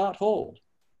do not hold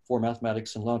for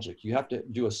mathematics and logic. You have to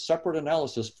do a separate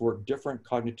analysis for different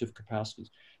cognitive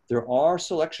capacities. There are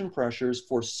selection pressures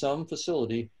for some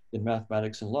facility in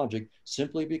mathematics and logic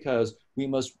simply because we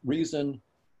must reason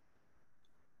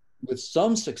with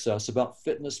some success about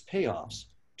fitness payoffs.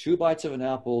 2 bites of an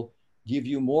apple give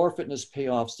you more fitness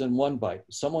payoffs than 1 bite.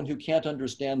 Someone who can't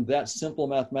understand that simple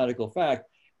mathematical fact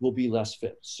will be less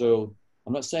fit. So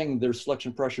I'm not saying there's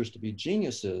selection pressures to be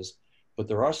geniuses, but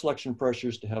there are selection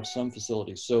pressures to have some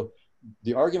facilities. So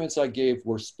the arguments I gave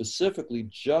were specifically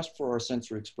just for our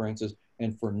sensory experiences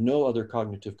and for no other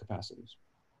cognitive capacities.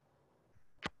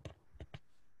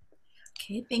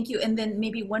 Okay, thank you. And then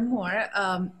maybe one more.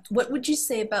 What would you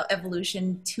say about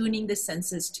evolution tuning the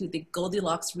senses to the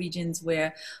Goldilocks regions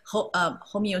where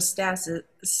homeostasis,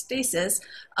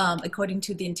 according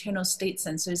to the internal state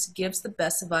sensors, gives the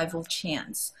best survival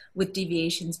chance with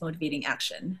deviations motivating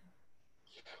action?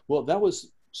 Well, that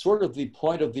was sort of the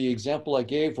point of the example I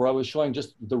gave where I was showing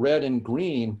just the red and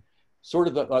green. I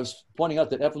was pointing out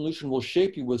that evolution will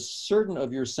shape you with certain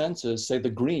of your senses, say the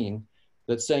green,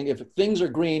 that's saying if things are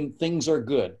green, things are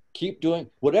good. Keep doing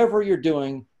whatever you're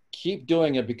doing, keep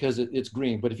doing it because it's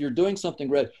green. But if you're doing something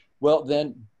red, well,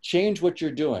 then change what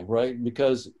you're doing, right?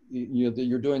 Because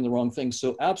you're doing the wrong thing.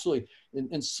 So absolutely,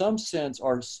 in some sense,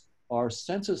 our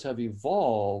senses have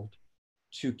evolved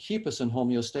to keep us in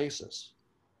homeostasis.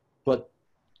 But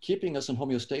keeping us in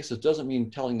homeostasis doesn't mean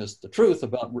telling us the truth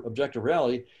about objective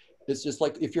reality. It's just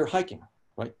like if you're hiking,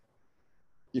 right?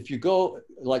 If you go,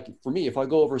 like for me, if I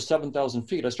go over 7,000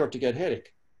 feet, I start to get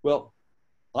headache. Well,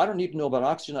 I don't need to know about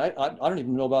oxygen. I don't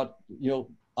even know about,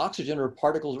 oxygen or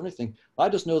particles or anything. I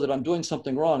just know that I'm doing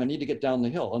something wrong. I need to get down the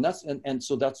hill. And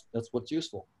so that's what's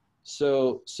useful.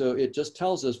 So it just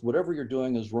tells us whatever you're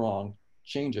doing is wrong,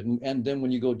 change it. And then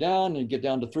when you go down and you get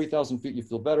down to 3,000 feet, you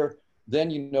feel better, then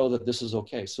you know that this is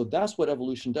okay. So that's what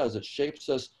evolution does. It shapes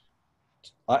us.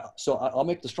 So I'll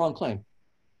make the strong claim.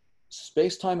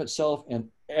 Space-time itself and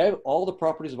all the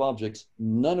properties of objects,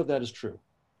 none of that is true.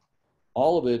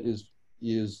 All of it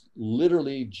is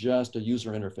literally just a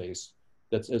user interface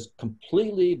that's as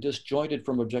completely disjointed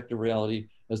from objective reality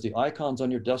as the icons on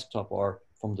your desktop are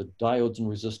from the diodes and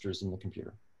resistors in the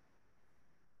computer.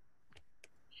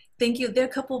 Thank you. There are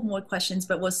a couple more questions,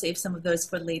 but we'll save some of those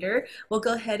for later. We'll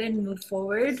go ahead and move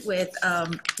forward with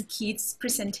Keith's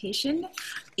presentation.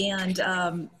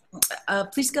 And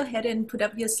please go ahead and put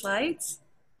up your slides.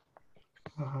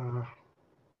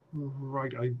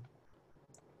 Right.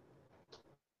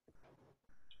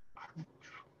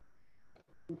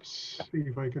 Let's see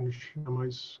if I can share my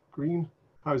screen.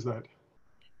 How's that?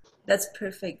 That's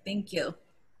perfect. Thank you.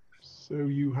 So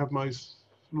you have my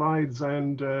slides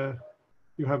and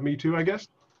you have me too, I guess?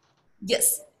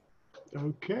 Yes.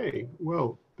 Okay.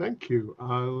 Well, thank you.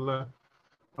 I'll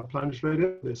plunge straight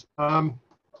into this.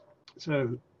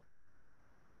 So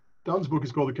Don's book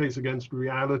is called The Case Against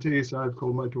Reality, so I've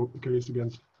called my talk The Case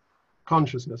Against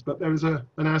Consciousness, but there is an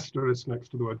asterisk next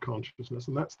to the word consciousness,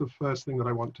 and that's the first thing that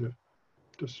I want to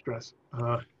stress.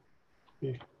 Why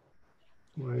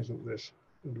isn't this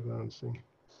advancing?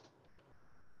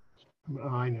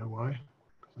 I know why,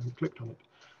 because I haven't clicked on it.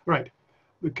 Right,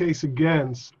 the case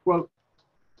against, well,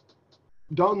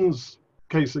 Don's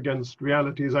case against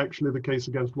reality is actually the case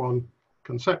against one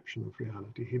conception of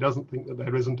reality. He doesn't think that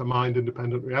there isn't a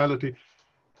mind-independent reality.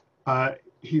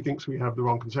 He thinks we have the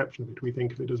wrong conception of it. We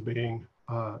think of it as being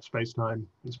space-time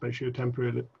and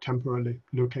spatio-temporally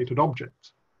located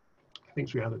objects. He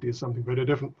thinks reality is something very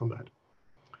different from that.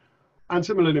 And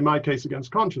similarly, my case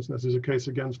against consciousness is a case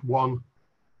against one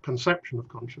conception of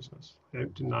consciousness. I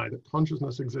don't deny that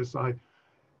consciousness exists. I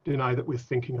deny that we're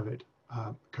thinking of it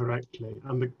correctly.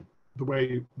 And the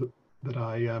way that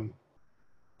I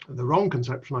the wrong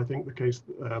conception, I think,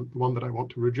 the one that I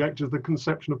want to reject, is the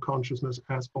conception of consciousness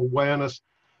as awareness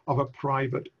of a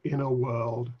private inner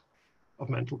world of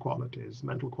mental qualities.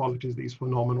 Mental qualities, these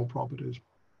phenomenal properties,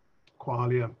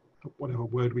 qualia, whatever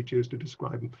word we choose to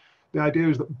describe them. The idea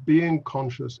is that being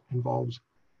conscious involves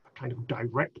a kind of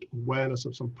direct awareness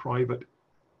of some private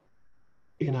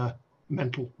inner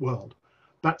mental world.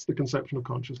 That's the conception of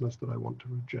consciousness that I want to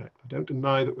reject. I don't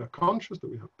deny that we're conscious, that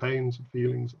we have pains and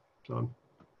feelings and so on.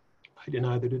 I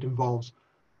deny that it involves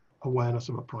awareness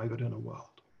of a private inner world.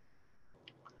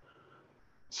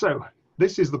 So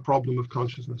this is the problem of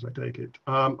consciousness, I take it.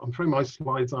 I'm afraid my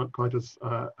slides aren't quite as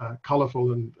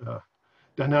colorful and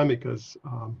dynamic as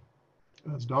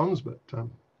Don's, but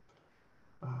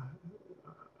I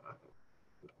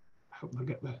hope they'll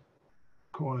get the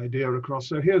core idea across.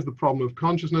 So here's the problem of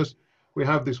consciousness. We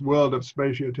have this world of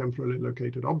spatio-temporally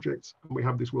located objects, and we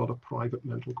have this world of private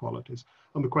mental qualities.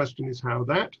 And the question is how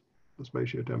that, the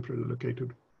spatio-temporally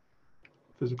located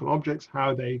physical objects,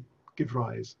 how they give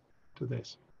rise to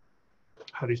this,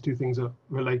 how these two things are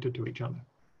related to each other.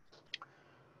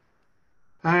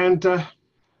 And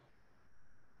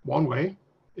one way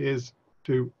is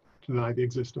to deny the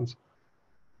existence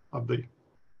of the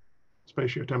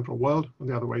spatio-temporal world, and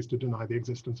the other way is to deny the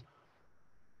existence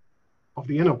of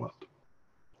the inner world.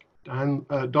 And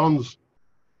Don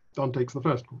takes the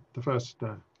first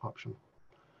option,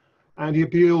 and he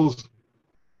appeals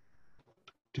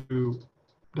to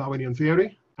Darwinian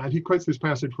theory, and he quotes this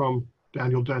passage from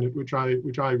Daniel Dennett, which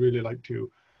I really like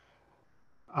too.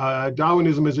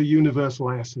 Darwinism is a universal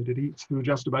acid. It eats through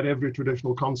just about every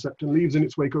traditional concept and leaves in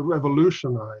its wake a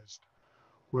revolutionized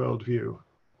worldview,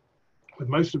 with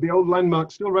most of the old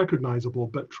landmarks still recognizable,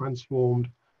 but transformed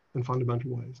in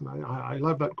fundamental ways. And I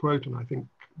love that quote, and I think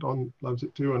Don loves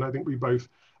it too. And I think we both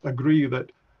agree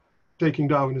that taking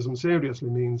Darwinism seriously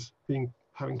means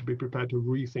having to be prepared to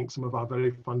rethink some of our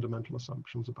very fundamental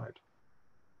assumptions about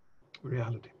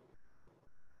reality,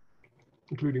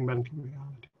 including mental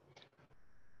reality.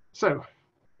 So,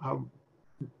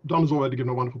 Don has already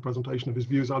given a wonderful presentation of his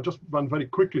views. I'll just run very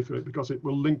quickly through it because it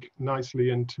will link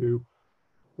nicely into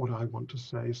what I want to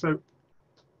say. So,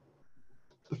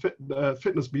 the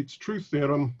fitness beats truth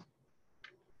theorem.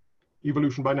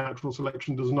 Evolution by natural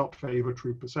selection does not favor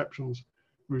true perceptions,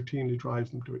 routinely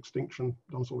drives them to extinction.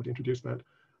 Don's already introduced that.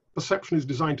 Perception is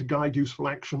designed to guide useful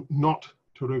action, not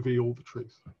to reveal the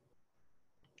truth.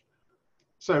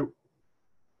 So,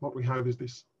 what we have is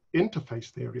this interface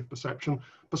theory of perception.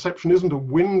 Perception isn't a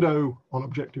window on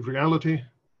objective reality.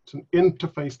 It's an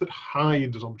interface that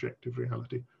hides objective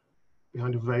reality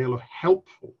behind a veil of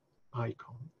helpful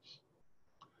icons.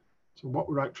 So what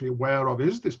we're actually aware of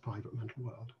is this private mental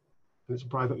world. And it's a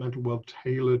private mental world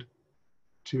tailored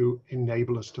to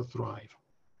enable us to thrive.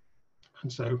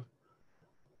 And so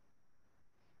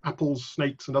apples,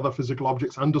 snakes, and other physical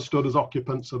objects understood as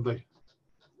occupants of an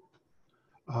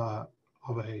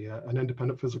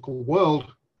independent physical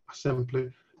world simply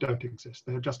don't exist.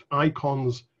 They're just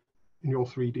icons in your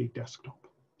 3D desktop.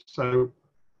 So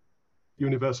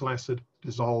universal acid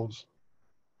dissolves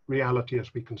reality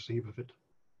as we conceive of it,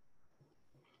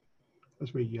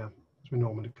 as we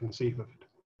normally conceive of it.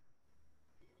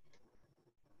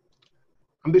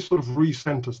 And this sort of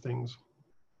recenters things.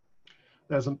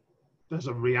 There's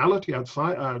a reality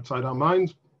outside our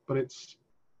minds, but its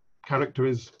character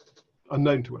is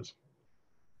unknown to us.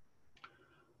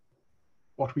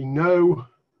 What we know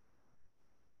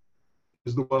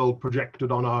is the world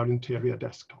projected on our interior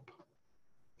desktop,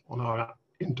 on our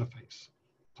interface.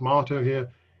 Tomato here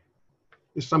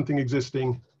is something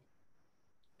existing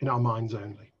in our minds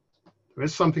only. There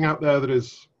is something out there that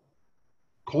is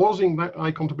causing that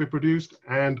icon to be produced,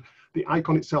 and the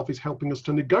icon itself is helping us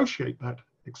to negotiate that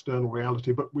external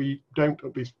reality, but we don't,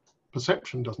 at least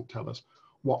perception doesn't tell us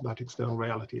what that external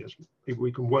reality is.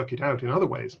 We can work it out in other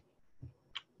ways,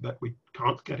 but we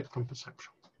can't get it from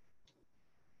perception.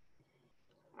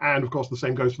 And of course, the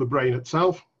same goes for the brain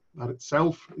itself. That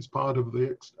itself is part of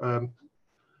the,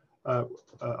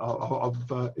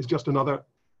 is just another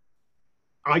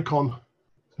icon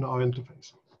in our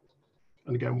interface.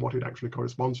 And again, what it actually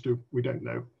corresponds to, we don't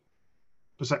know.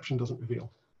 Perception doesn't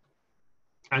reveal.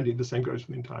 And the same goes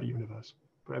for the entire universe,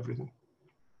 for everything,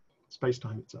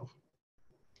 space-time itself.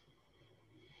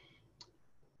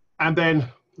 And then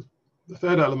the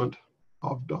third element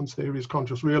of Don's theory is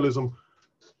conscious realism,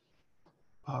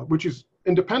 which is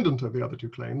independent of the other two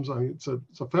claims. I mean, it's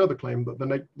a further claim that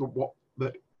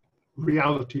that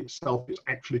reality itself is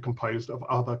actually composed of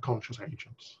other conscious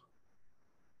agents.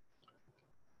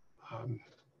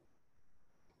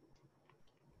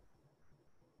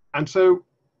 And so,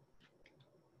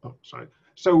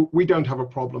 so we don't have a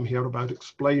problem here about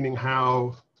explaining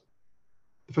how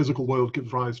the physical world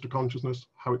gives rise to consciousness,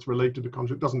 how it's related to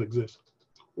consciousness. It doesn't exist.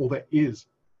 All there is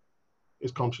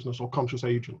consciousness, or conscious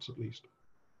agents at least.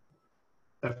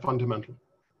 They're fundamental.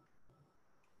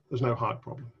 There's no hard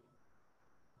problem.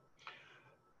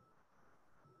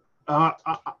 I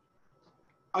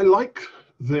like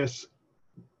this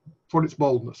for its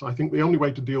boldness. I think the only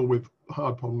way to deal with a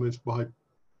hard problem is by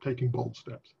taking bold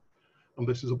steps. And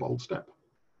this is a bold step.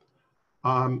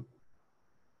 I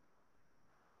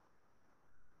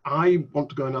want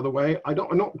to go another way.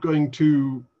 I'm not going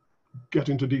to get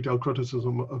into detailed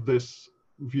criticism of this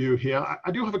view here.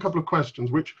 I do have a couple of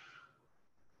questions which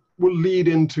will lead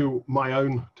into my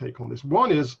own take on this.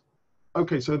 One is,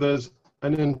 okay, so there's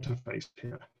an interface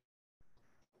here.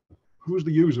 Who's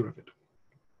the user of it?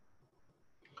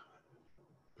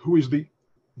 who is the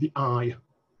I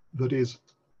that is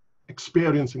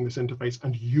experiencing this interface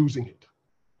and using it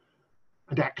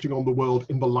and acting on the world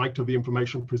in the light of the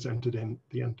information presented in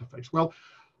the interface? Well,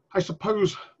 I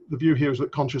suppose the view here is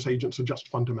that conscious agents are just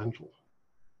fundamental.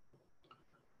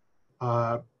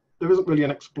 There isn't really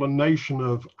an explanation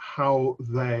of how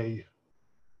they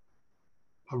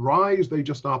arise. They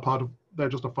just are they're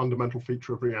just a fundamental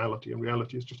feature of reality, and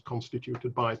reality is just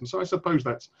constituted by it. And so I suppose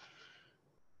that's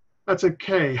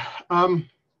okay.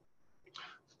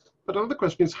 But another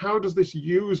question is, how does this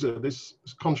user, this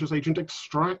conscious agent,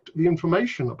 extract the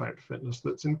information about fitness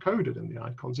that's encoded in the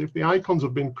icons? If the icons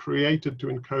have been created to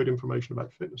encode information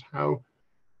about fitness, how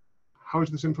is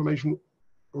this information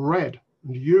read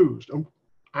and used?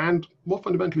 And more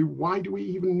fundamentally, why do we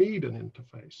even need an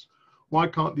interface? Why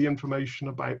can't the information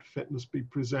about fitness be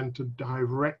presented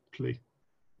directly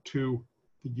to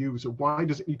the user? Why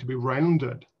does it need to be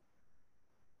rendered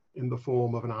in the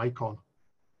form of an icon?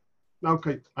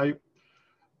 Okay, I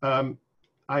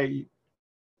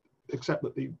accept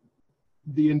that the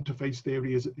interface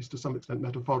theory is to some extent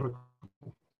metaphorical,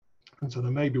 and so there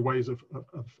may be ways of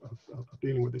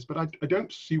dealing with this, but I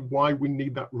don't see why we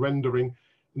need that rendering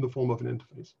in the form of an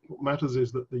interface. What matters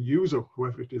is that the user,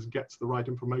 whoever it is, gets the right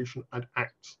information and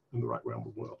acts in the right way on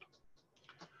the world.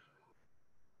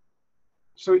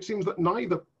 So it seems that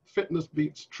neither fitness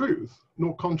beats truth,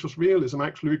 nor conscious realism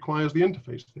actually requires the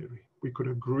interface theory. We could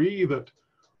agree that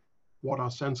what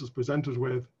our senses present us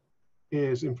with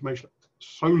is information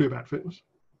solely about fitness.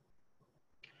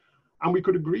 And we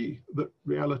could agree that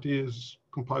reality is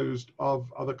composed of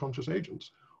other conscious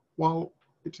agents, while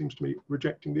it seems to me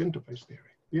rejecting the interface theory.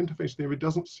 The interface theory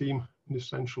doesn't seem an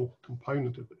essential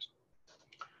component of this.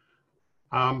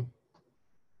 Now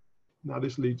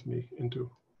this leads me to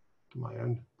my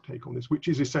own take on this, which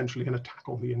is essentially an attack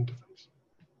on the interface.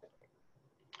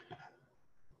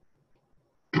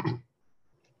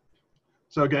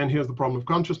 So again, here's the problem of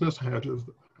consciousness. How does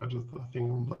the thing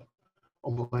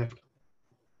on the left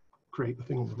create the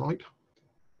thing on the right?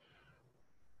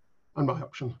 And my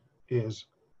option is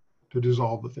to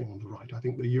dissolve the thing on the right. I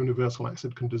think the universal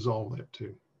acid can dissolve it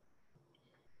too.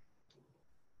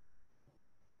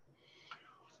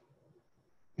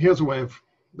 Here's a way of,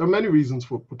 there are many reasons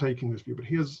for taking this view, but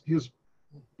here's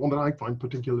one that I find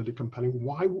particularly compelling.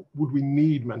 Why would we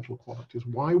need mental qualities?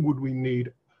 Why would we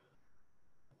need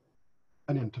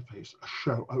an interface,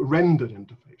 a rendered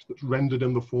interface that's rendered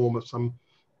in the form of some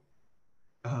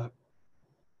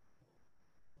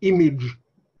image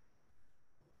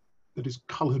that is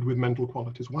colored with mental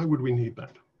qualities? Why would we need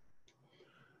that?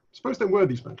 Suppose there were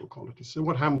these mental qualities. So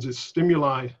what happens is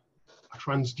stimuli are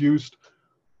transduced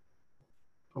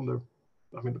from the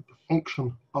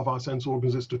function of our sense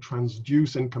organs is to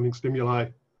transduce incoming stimuli,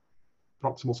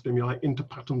 proximal stimuli, into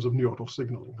patterns of neural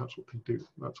signaling. That's what they do.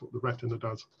 That's what the retina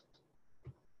does.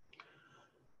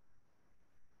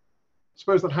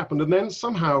 Suppose that happened, and then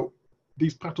somehow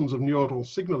these patterns of neural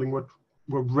signaling were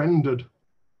rendered,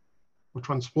 were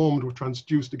transformed, were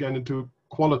transduced again into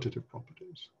qualitative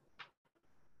properties,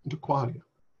 into qualia.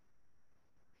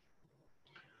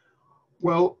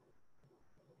 Well,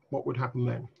 what would happen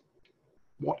then?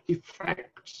 What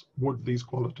effects would these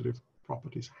qualitative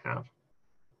properties have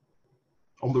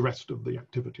on the rest of the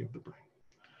activity of the brain?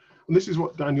 And this is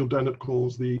what Daniel Dennett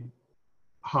calls the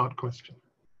hard question.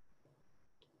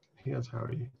 Here's how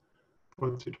he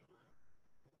puts it.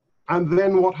 And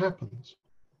then what happens?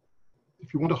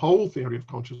 If you want a whole theory of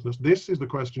consciousness, this is the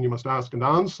question you must ask and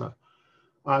answer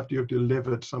after you've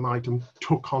delivered some item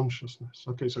to consciousness.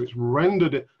 Okay, so it's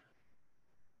rendered it.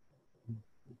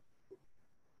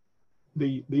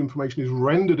 The information is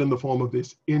rendered in the form of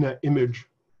this inner image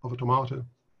of a tomato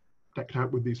decked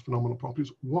out with these phenomenal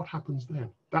properties. What happens then?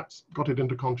 That's got it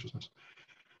into consciousness.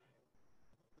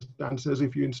 Dan says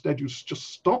if you instead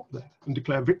just stop there and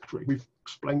declare victory, we've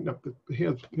explained that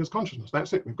here's consciousness,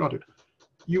 that's it, we've got it.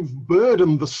 You've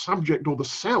burdened the subject or the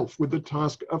self with the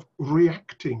task of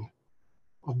reacting,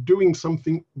 of doing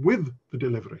something with the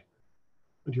delivery.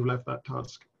 And you've left that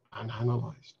task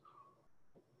unanalyzed.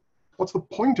 What's the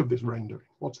point of this rendering?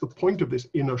 What's the point of this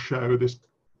inner show, this,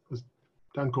 as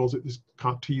Dan calls it, this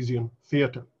Cartesian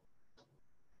theater?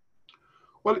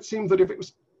 Well, it seems that if it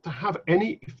was to have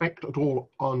any effect at all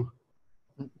on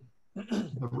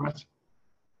the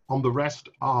rest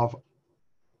of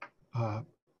on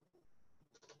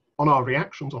our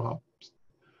reactions, on our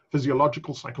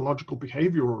physiological, psychological,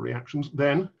 behavioral reactions,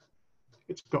 then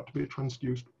it's got to be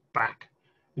transduced back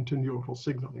into neural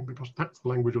signaling, because that's the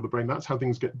language of the brain. That's how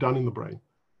things get done in the brain,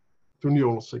 through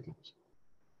neural signals.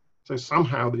 So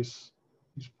somehow these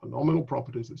phenomenal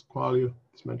properties, this qualia,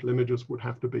 these mental images, would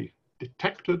have to be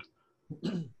detected,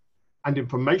 and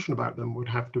information about them would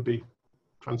have to be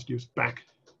transduced back.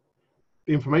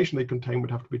 The information they contain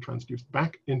would have to be transduced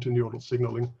back into neural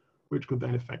signaling, which could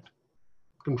then affect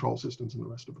control systems in the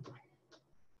rest of the brain.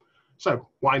 So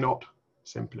why not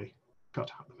simply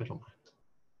cut out the middleman?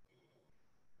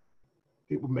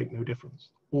 It would make no difference.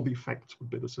 All the effects would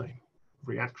be the same.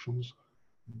 Reactions,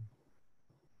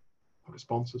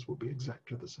 responses will be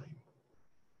exactly the same.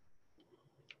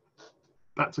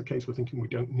 That's a case we're thinking we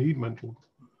don't need mental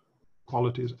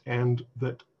qualities and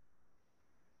that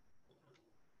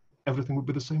everything would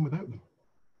be the same without them.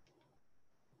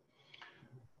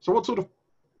 So what sort of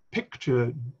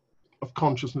picture of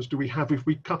consciousness do we have if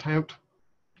we cut out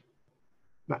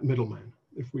that middleman?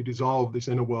 If we dissolve this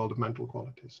inner world of mental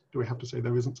qualities? Do we have to say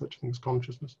there isn't such a thing as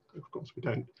consciousness? Of course we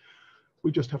don't.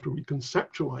 We just have to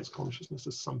reconceptualize consciousness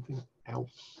as something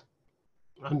else.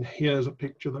 And here's a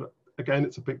picture that, again,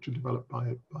 it's a picture developed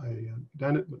by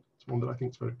Dennett, but it's one that I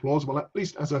think is very plausible, at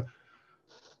least as an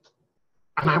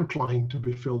outline to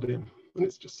be filled in. And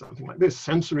it's just something like this.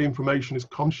 Sensory information is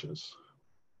conscious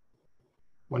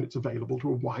when it's available to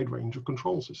a wide range of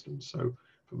control systems. So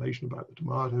information about the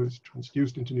tomato is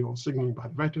transduced into neural signaling by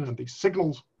the retina, and these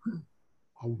signals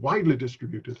are widely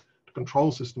distributed to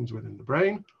control systems within the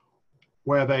brain,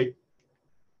 where they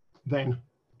then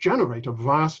generate a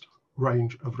vast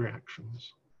range of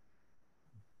reactions.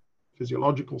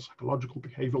 Physiological, psychological,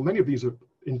 behavioral. Many of these are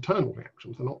internal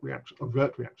reactions. They're not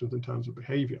overt reactions in terms of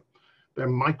behavior. They're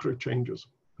micro changes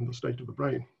in the state of the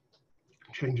brain,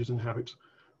 changes in how it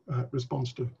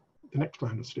responds to the next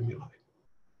round of stimuli.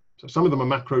 So some of them are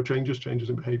macro changes, changes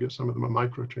in behavior. Some of them are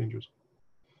micro changes.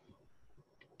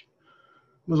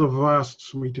 There's a vast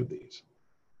suite of these.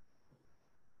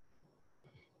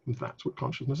 And that's what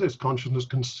consciousness is. Consciousness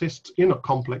consists in a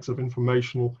complex of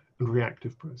informational and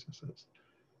reactive processes.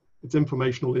 It's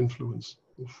informational influence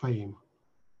or fame.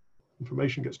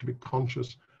 Information gets to be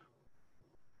conscious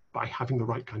by having the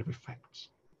right kind of effects.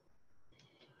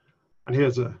 And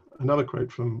here's another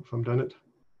quote from Dennett.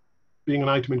 Being an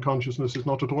item in consciousness is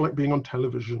not at all like being on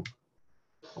television,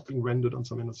 not being rendered on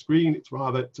something on the screen.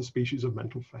 It's a species of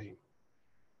mental fame.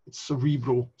 It's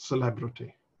cerebral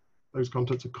celebrity. Those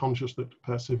contents are conscious that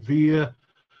persevere,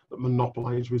 that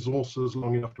monopolize resources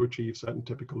long enough to achieve certain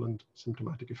typical and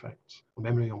symptomatic effects on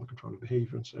memory, on the control of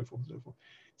behavior, and so forth and so forth.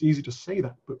 It's easy to say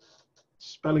that, but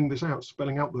spelling this out,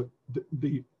 spelling out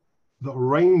the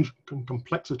range and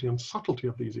complexity and subtlety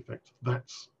of these effects,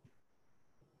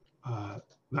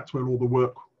 that's where all the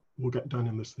work will get done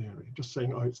in this theory. Just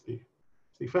saying, oh, it's the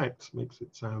effects makes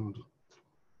it sound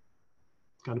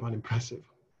kind of unimpressive.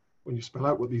 When you spell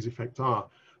out what these effects are,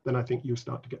 then I think you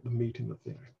start to get the meat in the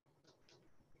theory.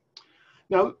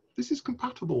 Now, this is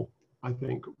compatible, I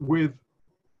think, with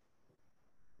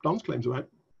Don's claims about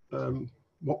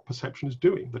what perception is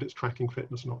doing, that it's tracking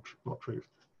fitness, not truth.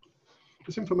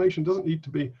 This information doesn't need to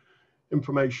be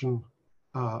information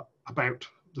about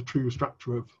the true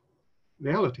structure of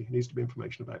reality. It needs to be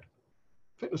information about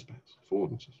fitness pairs,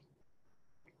 affordances.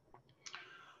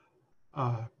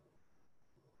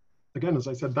 Again, as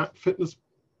I said, that fitness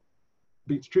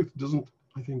beats truth doesn't,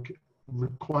 I think,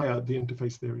 require the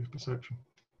interface theory of perception.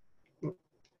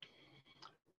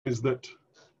 Is that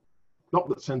not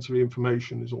that sensory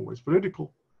information is always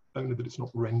veridical, only that it's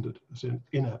not rendered as in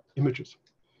inner images.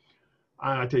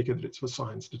 And I take it that it's for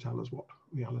science to tell us what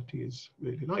reality is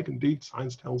really like. Indeed,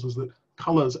 science tells us that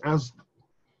colors, as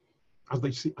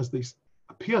they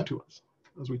appear to us,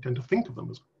 as we tend to think of them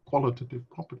as qualitative,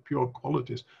 proper, pure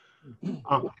qualities,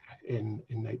 are in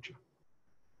nature.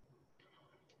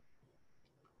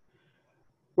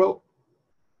 Well,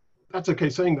 that's okay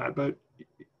saying that, but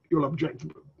you'll object.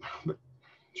 But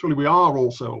surely we are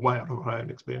also aware of our own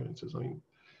experiences. I mean,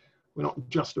 we're not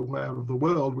just aware of the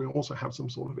world, we also have some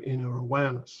sort of inner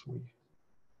awareness. We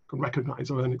can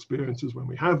recognize our own experiences when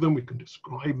we have them, we can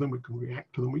describe them, we can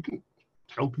react to them, we can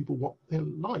tell people what they're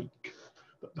like,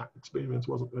 that experience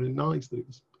wasn't very nice, that it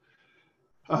was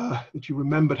that you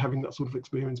remembered having that sort of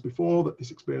experience before, that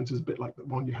this experience is a bit like the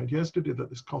one you had yesterday, that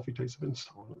this coffee tastes of, and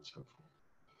so on and so forth.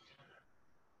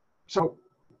 So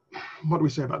what do we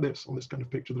say about this on this kind of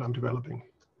picture that I'm developing?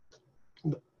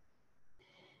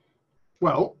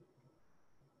 Well,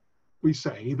 we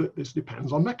say that this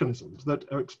depends on mechanisms, that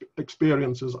our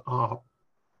experiences are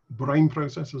brain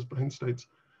processes, brain states,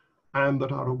 and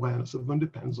that our awareness of them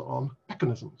depends on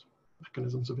mechanisms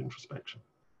of introspection.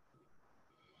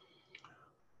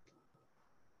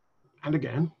 And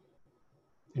again,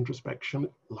 introspection,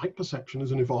 like perception,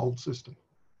 is an evolved system.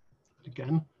 And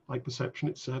again, like perception,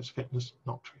 it serves fitness,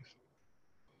 not truth.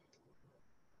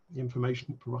 The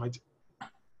information it provides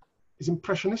is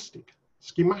impressionistic,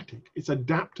 schematic. It's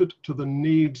adapted to the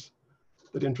needs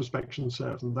that introspection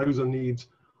serves, and those are needs,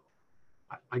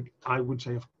 I would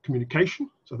say, of communication,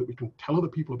 so that we can tell other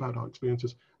people about our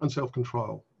experiences, and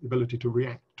self-control, the ability to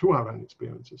react to our own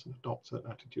experiences and adopt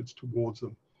certain attitudes towards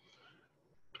them,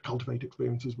 to cultivate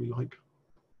experiences we like,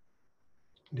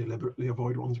 deliberately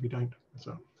avoid ones we don't.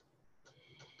 So,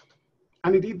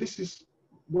 and indeed, this is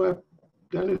where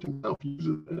Dennett himself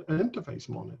uses an interface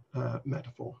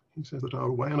metaphor. He says that our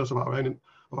awareness of our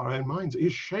own minds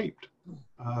is shaped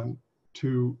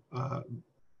to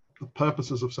the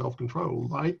purposes of self-control,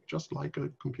 just like a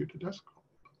computer desktop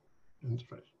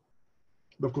interface.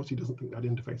 But of course, he doesn't think that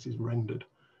interface is rendered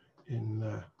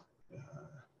in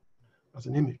as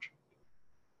an image.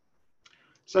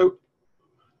 So,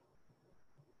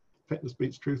 fitness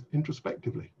beats truth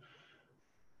introspectively.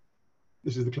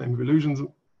 This is the claim of illusions,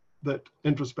 that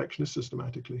introspection is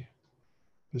systematically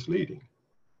misleading.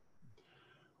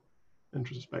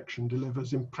 Introspection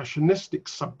delivers impressionistic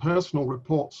subpersonal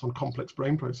reports on complex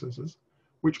brain processes,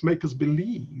 which make us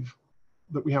believe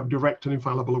that we have direct and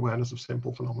infallible awareness of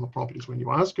simple phenomenal properties. When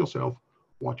you ask yourself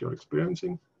what you're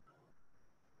experiencing,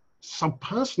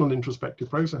 subpersonal introspective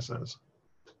processes,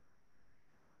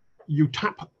 you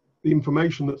tap the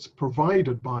information that's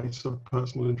provided by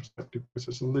subpersonal introspective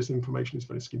processes, and this information is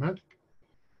very schematic,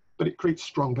 but it creates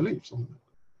strong beliefs on them.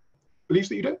 Beliefs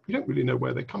that you don't really know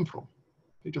where they come from.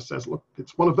 It just says, look,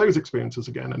 it's one of those experiences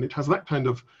again, and it has that kind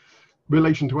of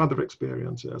relation to other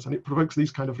experiences, and it provokes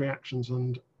these kind of reactions,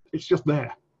 and it's just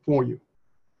there for you.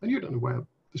 And you don't know where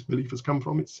this belief has come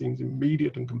from. It seems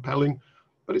immediate and compelling,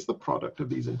 but it's the product of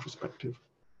these introspective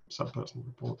subpersonal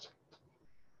reports.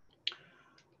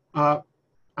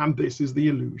 And this is the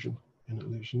illusion in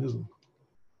illusionism.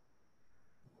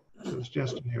 So the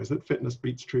suggestion here is that fitness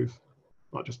beats truth,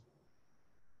 not just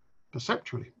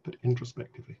perceptually, but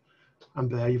introspectively.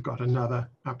 And there you've got another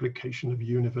application of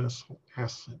universal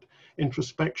acid.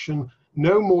 Introspection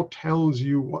no more tells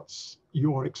you what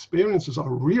your experiences are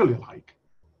really like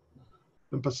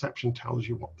than perception tells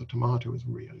you what the tomato is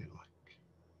really like.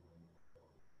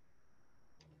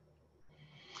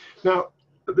 Now,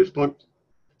 at this point,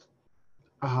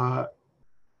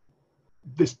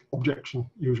 this objection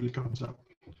usually comes up.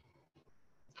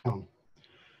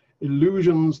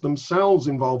 Illusions themselves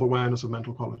involve awareness of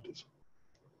mental qualities.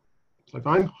 So if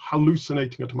I'm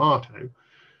hallucinating a tomato,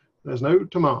 there's no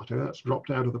tomato that's dropped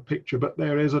out of the picture, but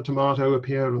there is a tomato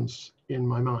appearance in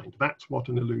my mind. That's what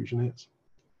an illusion is.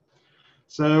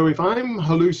 So if I'm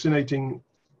hallucinating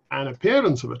an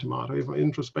appearance of a tomato, if my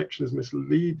introspection is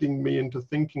misleading me into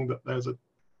thinking that there's an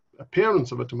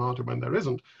appearance of a tomato when there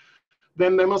isn't,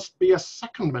 then there must be a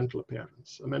second mental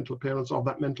appearance, a mental appearance of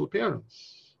that mental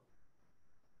appearance.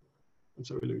 And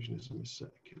so illusionism is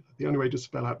circular. The only way to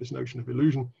spell out this notion of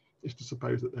illusion is to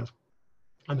suppose that there's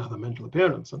another mental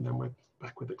appearance, and then we're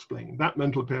back with explaining that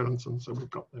mental appearance, and so we've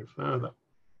got no further.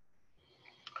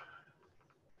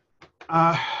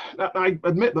 I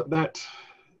admit that that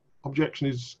objection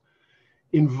is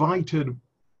invited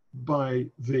by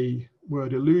the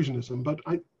word illusionism, but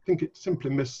I think it simply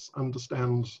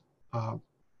misunderstands the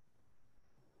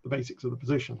basics of the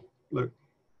position. Look,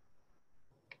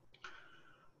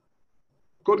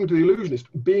 according to the illusionist,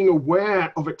 being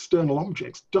aware of external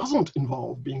objects doesn't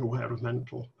involve being aware of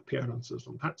mental appearances,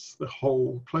 and that's the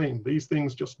whole claim. These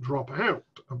things just drop out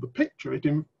of the picture.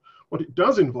 What it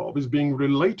does involve is being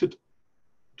related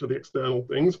to the external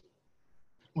things,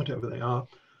 whatever they are,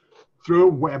 through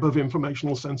a web of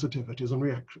informational sensitivities and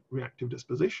reactive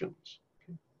dispositions.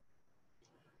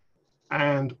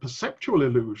 And perceptual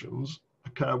illusions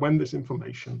occur when this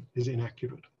information is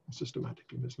inaccurate,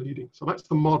 systematically misleading. So that's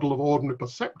the model of ordinary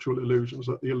perceptual illusions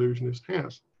that the illusionist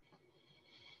has.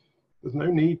 There's no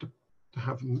need to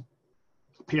have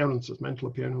appearances, mental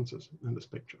appearances in this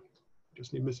picture. You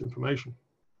just need misinformation.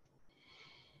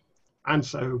 And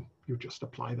so you just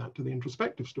apply that to the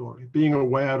introspective story. Being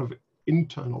aware of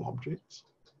internal objects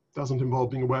doesn't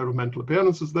involve being aware of mental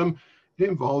appearances of them. It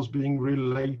involves being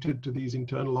related to these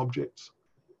internal objects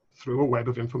through a web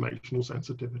of informational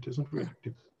sensitivities and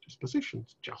reactive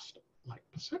dispositions, just like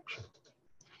perception.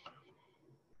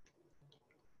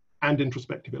 And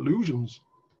introspective illusions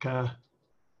occur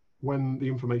when the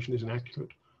information is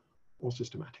inaccurate or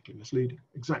systematically misleading,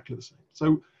 exactly the same.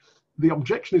 So the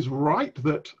objection is right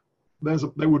that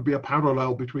there would be a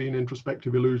parallel between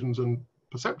introspective illusions and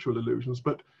perceptual illusions,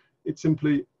 but it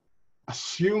simply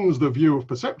assumes the view of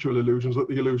perceptual illusions that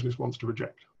the illusionist wants to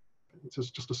reject. It's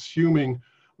just assuming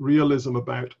realism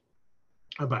about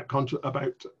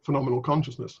phenomenal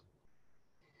consciousness,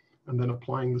 and then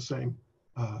applying the same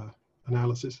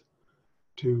analysis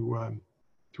to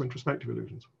to introspective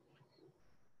illusions.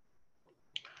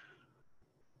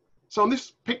 So on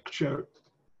this picture,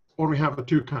 what we have are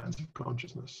two kinds of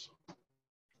consciousness.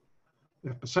 We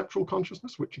have perceptual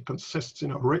consciousness, which consists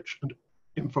in a rich and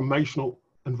informational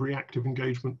and reactive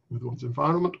engagement with one's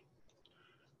environment.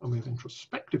 And we have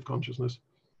introspective consciousness,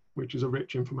 which is a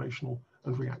rich informational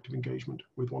and reactive engagement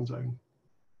with one's own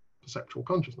perceptual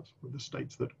consciousness, with the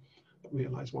states that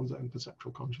realize one's own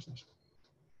perceptual consciousness.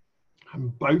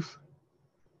 And both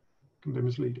can be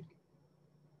misleading.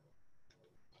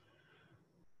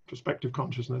 Introspective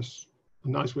consciousness, a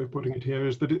nice way of putting it here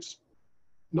is that it's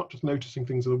not just noticing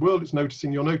things in the world, it's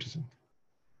noticing you're noticing.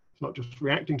 It's not just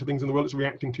reacting to things in the world, it's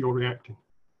reacting to your reacting.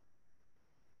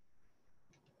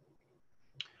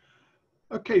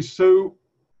 Okay, so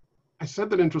I said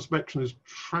that introspection is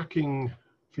tracking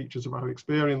features of our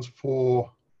experience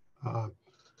for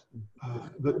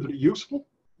that are useful,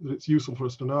 that it's useful for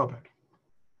us to know about.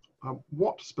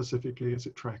 What specifically is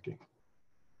it tracking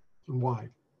and why?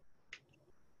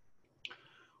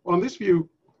 Well, in this view,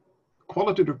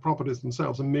 qualitative properties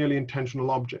themselves are merely intentional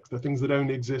objects. They're things that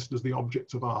only exist as the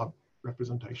objects of our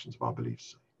representations, of our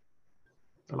beliefs.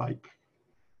 They're like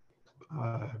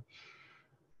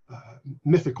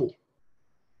mythical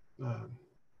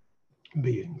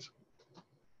beings.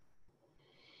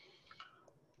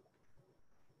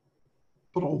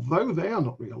 But although they are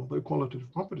not real, although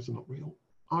qualitative properties are not real,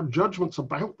 our judgments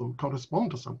about them correspond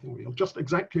to something real, just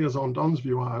exactly as on Don's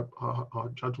view,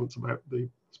 our judgments about the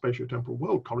spatiotemporal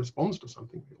world corresponds to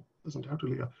something real. There's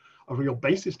undoubtedly a real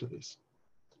basis to this.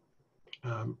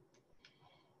 And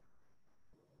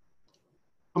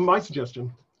my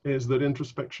suggestion is that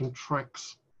introspection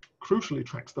crucially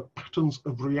tracks the patterns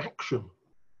of reaction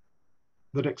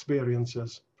that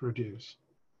experiences produce.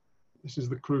 This is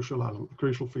the crucial element, the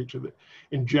crucial feature that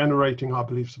in generating our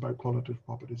beliefs about qualitative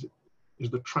properties is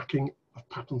the tracking of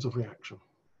patterns of reaction.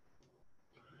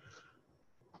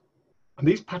 And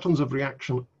these patterns of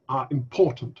reaction are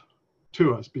important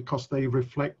to us because they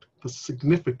reflect the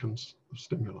significance of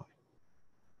stimuli.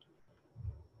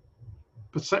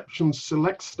 Perception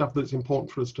selects stuff that's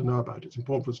important for us to know about. It's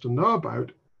important for us to know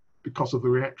about because of the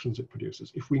reactions it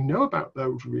produces. If we know about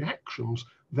those reactions,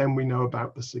 then we know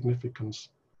about the significance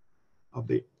of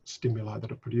the stimuli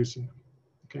that are producing them.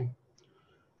 Okay.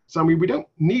 So I mean, we don't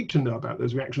need to know about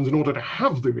those reactions in order to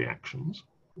have the reactions.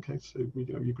 Okay, so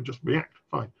you could just react,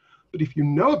 fine. But if you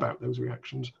know about those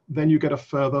reactions, then you get a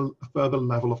further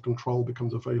level of control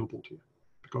becomes available to you,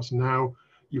 because now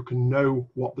you can know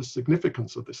what the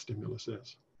significance of this stimulus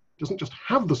is. It doesn't just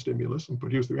have the stimulus and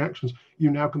produce the reactions, you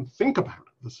now can think about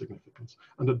the significance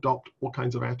and adopt all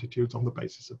kinds of attitudes on the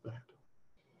basis of that.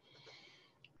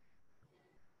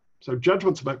 So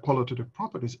judgments about qualitative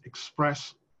properties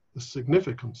express the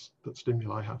significance that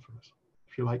stimuli have for us.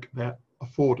 If you like, their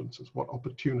affordances, what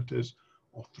opportunities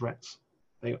or threats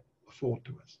they afford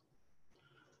to us.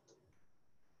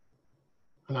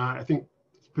 And I think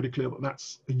it's pretty clear that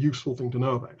that's a useful thing to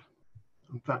know about.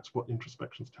 And that's what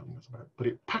introspection is telling us about. But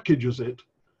it packages it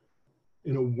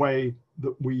in a way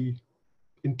that we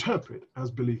interpret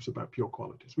as beliefs about pure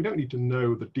qualities. We don't need to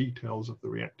know the details of the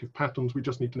reactive patterns. We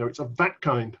just need to know it's of that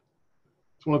kind.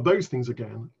 It's one of those things,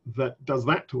 again, that does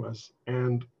that to us.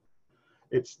 And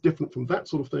it's different from that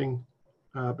sort of thing,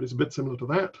 but it's a bit similar to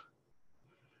that.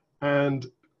 And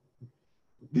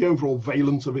the overall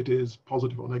valence of it is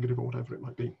positive or negative or whatever it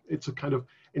might be. It's a kind of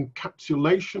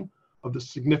encapsulation of the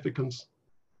significance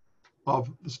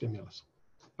of the stimulus.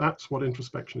 That's what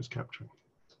introspection is capturing.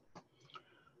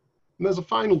 And there's a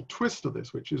final twist to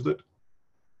this, which is that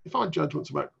if our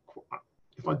judgments about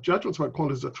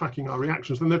qualities are tracking our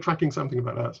reactions, then they're tracking something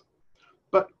about us.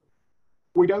 But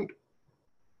we don't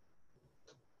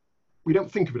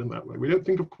think of it in that way. We don't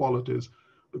think of qualities,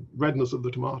 the redness of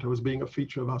the tomato, as being a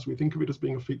feature of us. We think of it as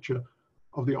being a feature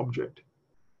of the object,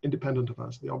 independent of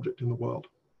us, the object in the world.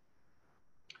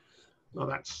 Now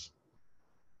that's,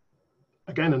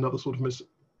 again, another sort of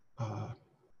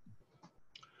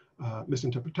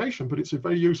misinterpretation, but it's a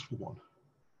very useful one.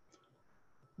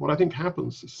 What I think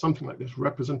happens is something like this.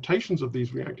 Representations of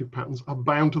these reactive patterns are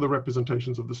bound to the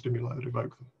representations of the stimuli that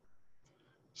evoke them.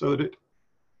 So that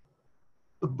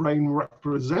the brain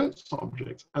represents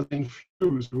objects as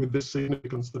infused with this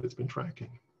significance that it's been tracking.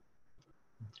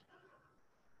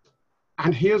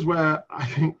 And here's where I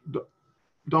think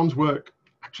Don's work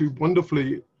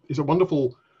actually is a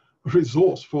wonderful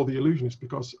resource for the illusionist,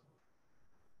 because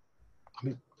I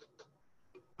mean,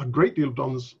 a great deal of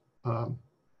Don's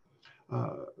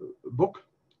book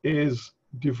is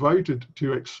devoted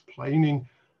to explaining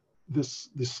this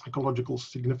psychological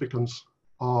significance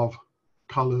of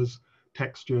colors,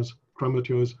 textures,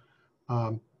 chromatures,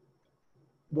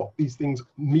 what these things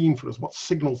mean for us, what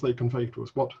signals they convey to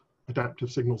us, what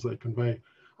adaptive signals they convey.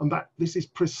 And that this is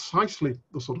precisely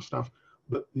the sort of stuff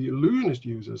that the illusionist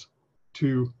uses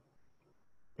to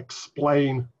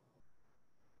explain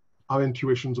our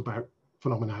intuitions about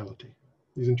phenomenality.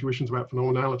 These intuitions about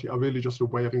phenomenality are really just a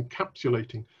way of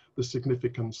encapsulating the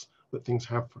significance that things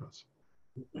have for us.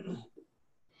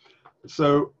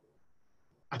 So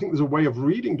I think there's a way of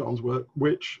reading Don's work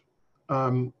which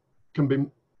can be,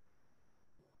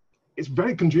 it's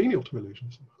very congenial to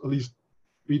illusionism, at least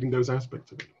reading those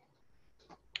aspects of it.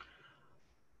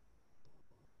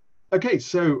 Okay,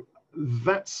 so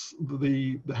that's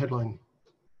the headline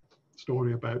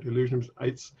story about illusionism.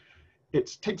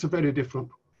 It takes a very different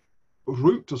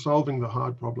route to solving the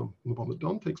hard problem than the one that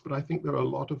Don takes, but I think there are a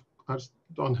lot of, as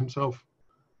Don himself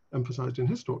emphasized in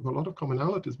his talk, there are a lot of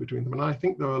commonalities between them, and I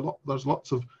think there's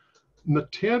lots of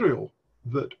material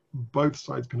that both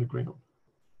sides can agree on.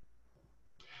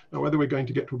 Now, whether we're going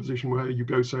to get to a position where you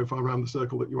go so far around the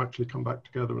circle that you actually come back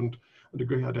together and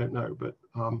agree, I don't know, but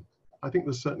I think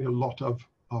there's certainly a lot of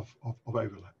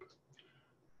overlap.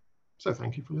 So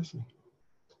thank you for listening.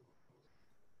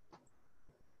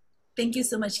 Thank you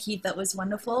so much, Keith. That was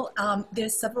wonderful.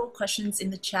 There's several questions in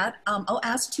the chat. I'll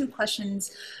ask two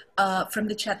questions from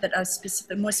the chat that are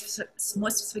specific, more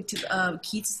specific to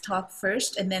Keith's talk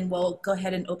first, and then we'll go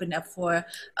ahead and open up for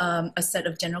a set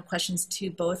of general questions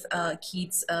to both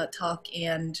Keith's talk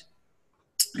and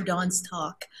Don's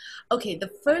talk. Okay, the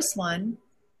first one,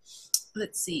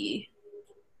 let's see.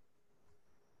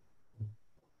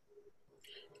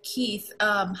 Keith,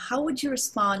 how would you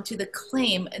respond to the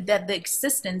claim that the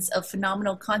existence of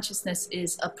phenomenal consciousness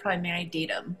is a primary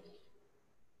datum?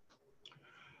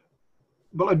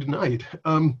 Well, I denied.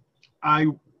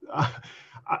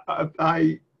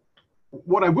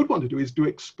 What I would want to do is to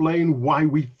explain why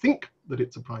we think that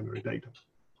it's a primary datum.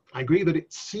 I agree that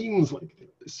it seems like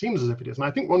it seems as if it is, and I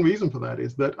think one reason for that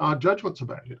is that our judgments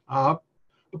about it are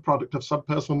the product of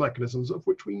subpersonal mechanisms of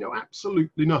which we know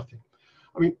absolutely nothing.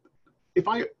 I mean, if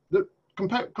I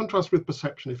contrast with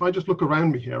perception, if I just look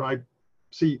around me here, I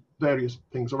see various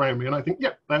things around me and I think,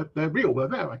 yeah, they're real, they're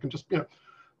there. I can just,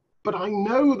 but I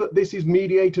know that this is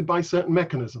mediated by certain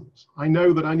mechanisms. I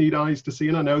know that I need eyes to see,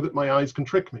 and I know that my eyes can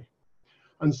trick me.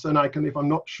 And so I can, if I'm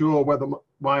not sure whether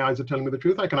my eyes are telling me the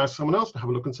truth, I can ask someone else to have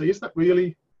a look and say, is that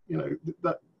really,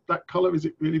 that color, is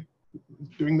it really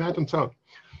doing that, and so on.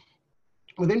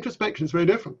 With introspection, it's very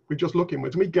different. We just look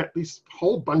inwards and we get this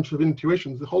whole bunch of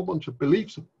intuitions, a whole bunch of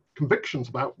beliefs and convictions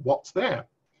about what's there.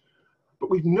 But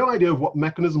we've no idea of what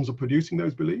mechanisms are producing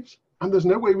those beliefs, and there's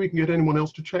no way we can get anyone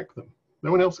else to check them.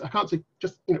 No one else, I can't say,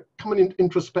 just come and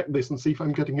introspect this and see if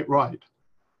I'm getting it right.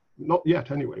 Not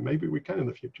yet anyway, maybe we can in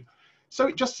the future. So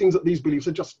it just seems that these beliefs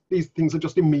are just, these things are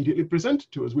just immediately presented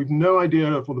to us. We've no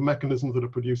idea of the mechanisms that are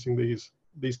producing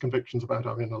these convictions about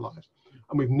our inner lives.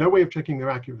 And we've no way of checking their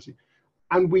accuracy.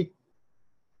 And we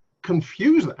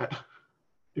confuse that,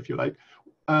 if you like,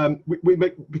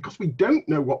 because we don't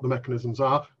know what the mechanisms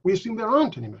are, we assume there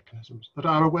aren't any mechanisms, that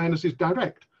our awareness is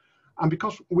direct. And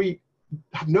because we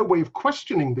have no way of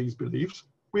questioning these beliefs,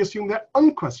 we assume they're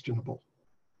unquestionable.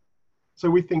 So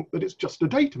we think that it's just a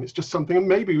datum, it's just something, and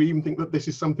maybe we even think that this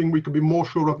is something we could be more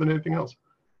sure of than anything else.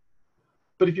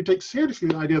 But if you take seriously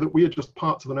the idea that we are just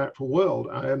parts of the natural world,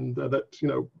 and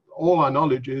that, all our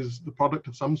knowledge is the product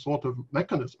of some sort of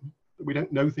mechanism, that we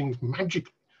don't know things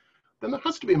magically, then there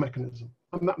has to be a mechanism,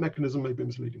 and that mechanism may be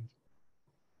misleading.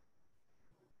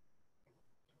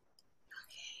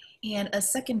 Okay. And a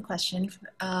second question,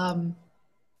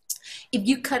 if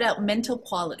you cut out mental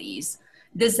qualities,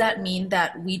 does that mean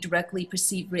that we directly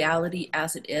perceive reality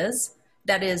as it is?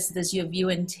 That is, does your view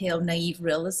entail naive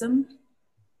realism?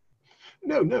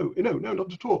 No,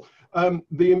 not at all.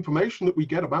 The information that we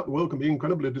get about the world can be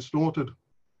incredibly distorted.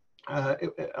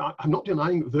 I'm not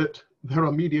denying that there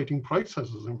are mediating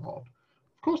processes involved.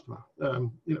 Of course there are.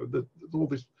 There's all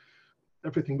this,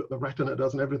 everything that the retina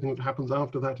does and everything that happens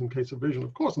after that in case of vision,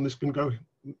 of course, and this can go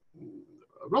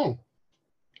wrong.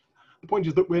 The point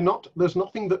is that there's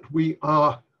nothing that we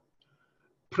are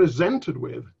presented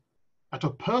with at a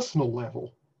personal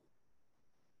level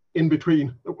in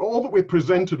between. All that we're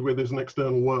presented with is an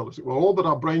external world, as it were. All that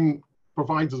our brain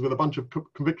provides us with a bunch of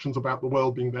convictions about the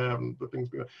world being there and the things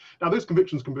being there. Now, those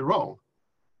convictions can be wrong,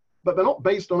 but they're not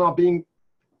based on our being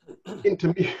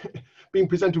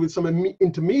presented with some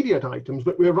intermediate items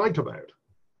that we're right about.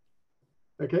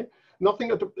 Okay?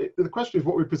 The question is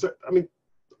what we present. I mean,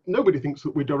 nobody thinks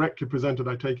that we're directly presented,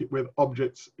 I take it, with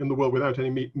objects in the world without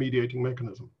any mediating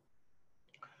mechanism.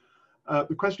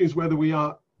 The question is whether we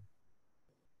are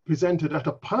presented at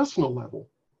a personal level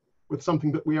with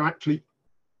something that we are actually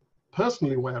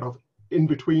personally aware of in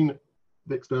between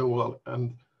the external world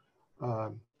and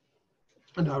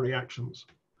our reactions.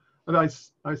 And I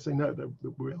say no, that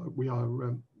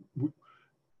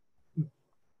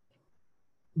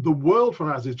the world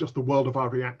for us is just the world of our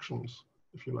reactions,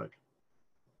 if you like.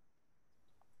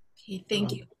 Okay,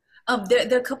 thank you.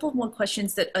 There are a couple more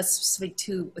questions that are specific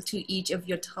to each of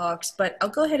your talks, but I'll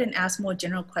go ahead and ask more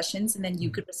general questions and then you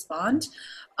could respond.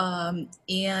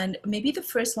 And maybe the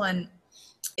first one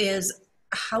is,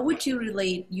 how would you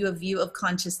relate your view of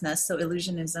consciousness, so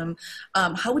illusionism,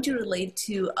 how would you relate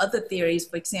to other theories,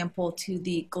 for example, to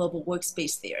the global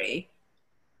workspace theory?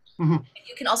 Mm-hmm.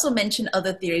 You can also mention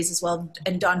other theories as well,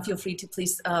 and Don, feel free to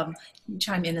please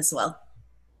chime in as well.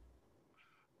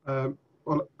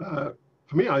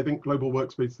 For me, I think global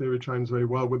workspace theory chimes very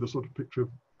well with the sort of picture of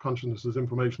consciousness as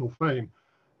informational frame.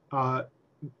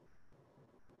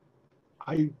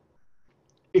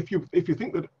 If you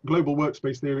think that global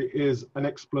workspace theory is an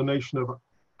explanation of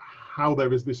how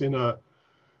there is this inner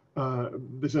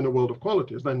world of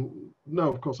qualities, then no,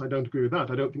 of course I don't agree with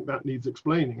that. I don't think that needs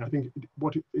explaining. I think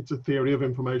it's a theory of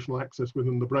informational access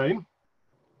within the brain,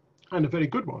 and a very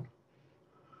good one.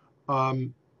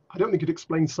 I don't think it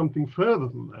explains something further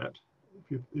than that,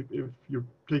 if you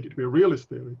take it to be a realist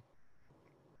theory.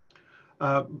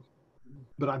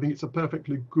 But I think it's a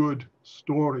perfectly good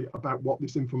story about what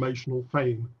this informational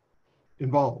frame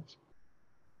involves.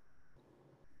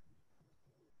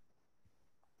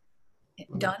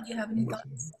 Don, do you have any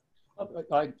thoughts?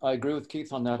 I agree with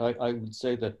Keith on that. I would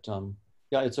say that,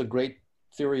 yeah, it's a great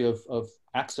theory of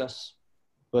access,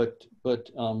 but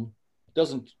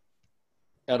doesn't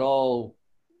at all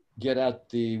get at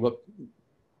what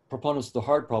proponents of the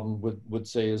hard problem would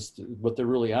say is what they're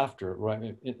really after,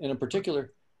 right? In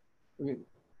particular, I mean,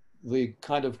 the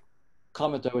kind of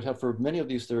comment I would have for many of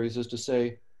these theories is to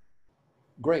say,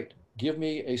 great, give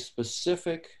me a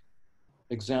specific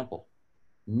example.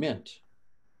 Mint,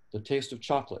 the taste of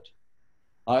chocolate.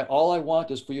 All I want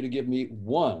is for you to give me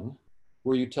one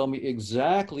where you tell me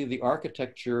exactly the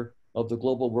architecture of the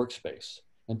global workspace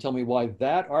and tell me why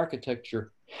that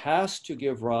architecture has to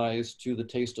give rise to the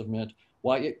taste of mint,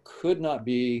 why it could not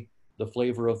be the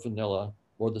flavor of vanilla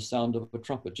or the sound of a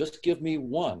trumpet. Just give me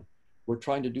one. We're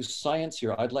trying to do science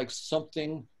here. I'd like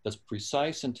something that's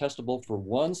precise and testable for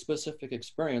one specific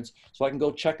experience so I can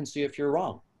go check and see if you're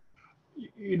wrong.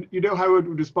 You know how I would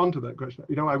respond to that question?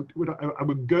 You know, I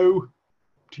would go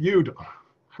to you, Don.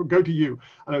 I would go to you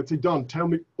and I would say, Don, tell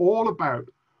me all about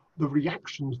the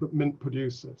reactions that mint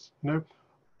produces, you know,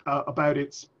 about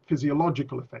its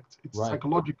physiological effects, its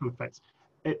psychological effects,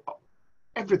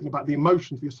 everything about the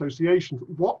emotions, the associations,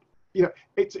 you know,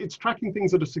 it's tracking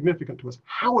things that are significant to us.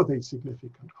 How are they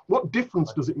significant? What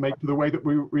difference does it make to the way that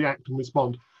we react and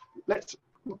respond? Let's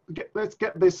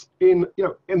get this in,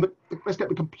 you know, let's get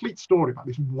the complete story about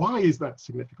this. Why is that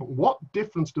significant? What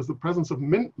difference does the presence of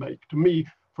mint make to me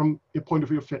from your point of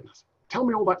view of fitness? Tell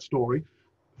me all that story.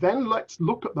 Then let's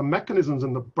look at the mechanisms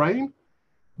in the brain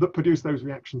that produce those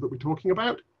reactions that we're talking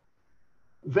about.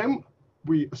 Then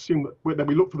we assume that then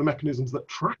we look for the mechanisms that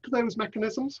track those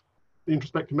mechanisms, the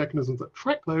introspective mechanisms that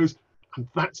track those, and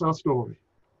that's our story.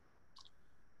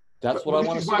 That's what I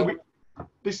want to say.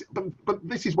 But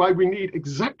this is why we need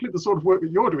exactly the sort of work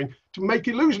that you're doing to make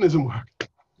illusionism work.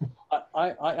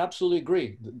 I absolutely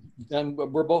agree, and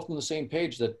we're both on the same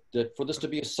page that for this to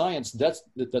be a science, that's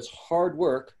hard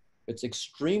work. It's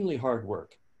extremely hard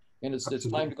work, and it's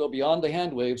time to go beyond the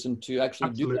hand waves and to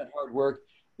actually do that hard work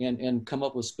and come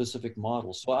up with specific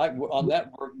models. So on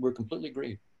that we're completely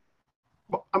agreed.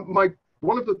 Well,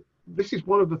 this is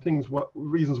one of the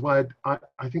reasons why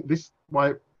I think this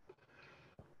why.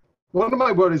 One of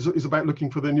my worries is about looking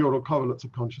for the neural correlates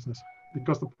of consciousness,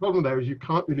 because the problem there is you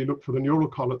can't really look for the neural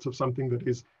correlates of something that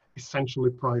is essentially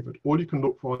private. All you can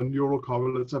look for are neural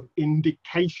correlates of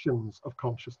indications of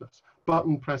consciousness,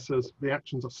 button pressers,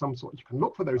 reactions of some sort. You can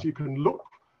look for those. You can look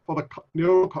for the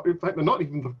neural, in fact, they're not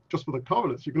even just for the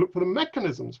correlates. You can look for the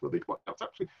mechanisms for what's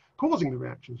actually causing the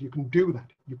reactions. You can do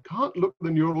that. You can't look for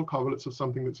the neural correlates of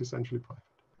something that's essentially private.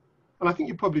 And I think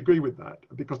you probably agree with that,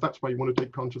 because that's why you want to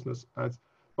take consciousness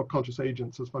of conscious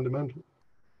agents as fundamental.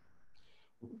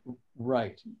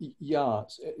 Right. Yeah.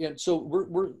 And so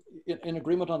we're in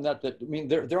agreement on that. I mean,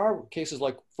 there are cases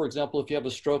like, for example, if you have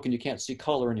a stroke and you can't see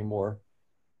color anymore,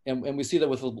 and we see that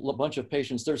with a bunch of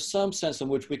patients, there's some sense in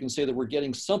which we can say that we're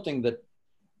getting something that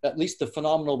at least the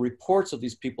phenomenal reports of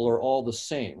these people are all the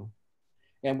same.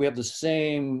 And we have the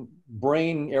same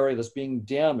brain area that's being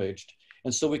damaged.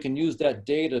 And so we can use that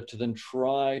data to then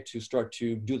try to start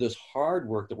to do this hard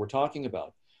work that we're talking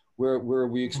about, where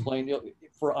we explain, you know,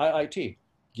 for IIT,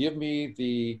 give me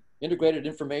the integrated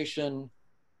information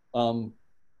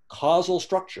causal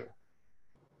structure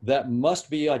that must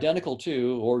be identical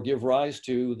to or give rise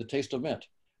to the taste of mint.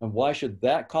 And why should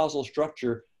that causal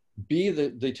structure be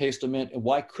the taste of mint, and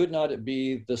why could not it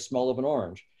be the smell of an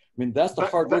orange? I mean, that's the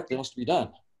hard work that has to be done.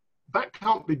 That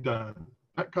can't be done.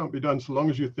 That can't be done so long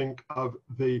as you think of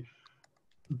the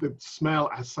smell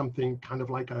as something kind of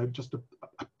like just a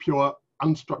pure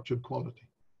unstructured quality.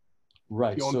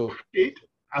 Right. If you so unpack it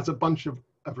as a bunch of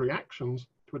reactions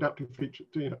to adaptive feature,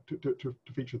 to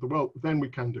feature the world, then we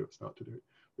can start to do it.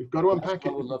 We've got to unpack it.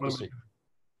 I would love to see.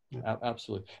 Yeah.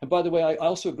 Absolutely. And by the way, I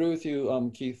also agree with you,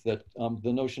 Keith, that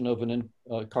the notion of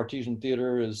a Cartesian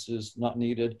theater is not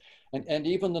needed. And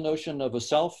even the notion of a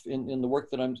self in the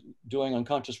work that I'm doing on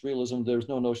conscious realism, there's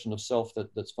no notion of self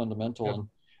that's fundamental. Yeah.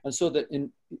 And so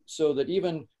that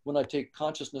even when I take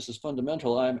consciousness as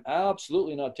fundamental, I'm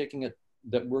absolutely not taking it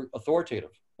that we're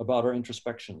authoritative about our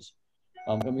introspections.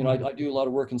 I mean, I do a lot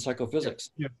of work in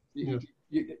psychophysics. Yeah.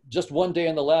 Just one day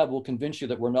in the lab will convince you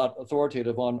that we're not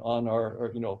authoritative on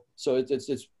our so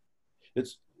it's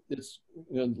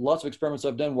lots of experiments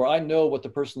I've done where I know what the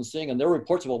person's seeing, and their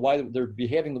reports about why they're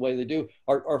behaving the way they do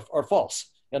are false,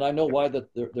 and I know why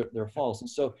that they're false. And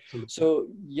so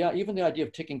yeah, even the idea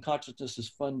of taking consciousness is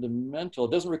fundamental.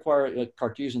 It doesn't require a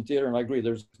Cartesian theater, and I agree,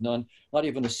 there's none, not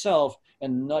even a self,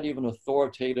 and not even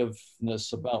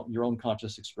authoritativeness about your own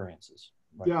conscious experiences.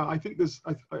 Right. Yeah, I think there's.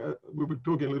 We were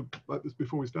talking a little about this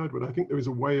before we started, but I think there is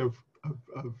a way of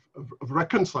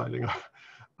reconciling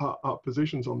our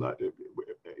positions on that. It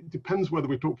depends whether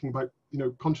we're talking about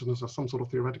consciousness as some sort of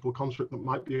theoretical construct that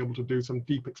might be able to do some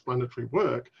deep explanatory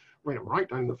work, right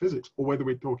down the physics, or whether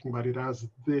we're talking about it as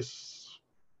this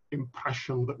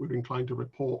impression that we're inclined to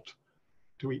report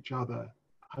to each other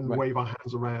and wave our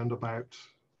hands around about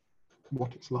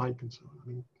what it's like and so on. I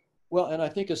mean. Well, and I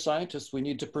think as scientists, we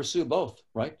need to pursue both,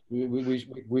 right?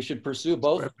 We should pursue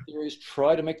both theories,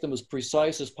 try to make them as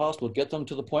precise as possible, get them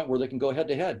to the point where they can go head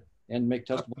to head and make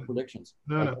testable predictions.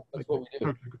 No, that's what we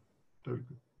do. Totally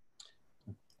good.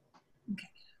 Okay,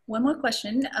 one more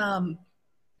question.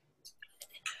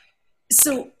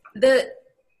 So the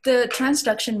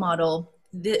transduction model,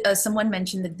 someone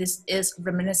mentioned that this is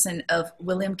reminiscent of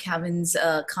William Cavan's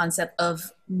concept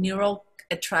of neural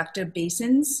attractive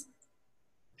basins.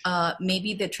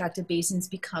 Maybe the attractive basins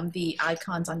become the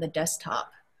icons on the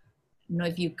desktop. I don't know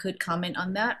if you could comment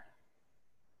on that.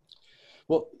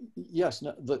 Well, yes,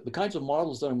 the kinds of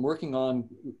models that I'm working on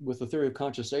with the theory of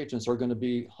conscious agents are going to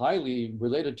be highly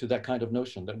related to that kind of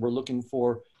notion, that we're looking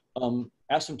for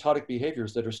asymptotic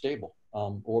behaviors that are stable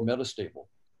or metastable,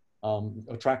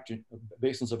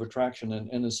 basins of attraction. And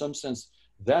in some sense,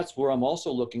 that's where I'm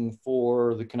also looking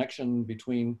for the connection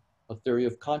between a theory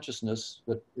of consciousness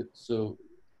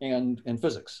and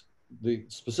physics. The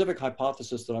specific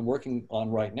hypothesis that I'm working on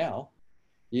right now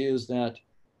is that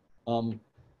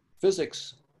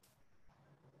physics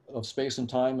of space and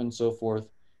time and so forth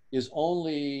is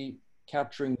only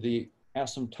capturing the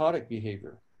asymptotic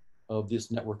behavior of this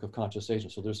network of conscious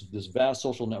agents. So there's this vast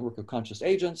social network of conscious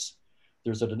agents.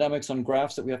 There's a dynamics on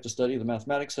graphs that we have to study, the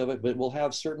mathematics of it, but we'll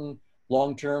have certain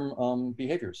long-term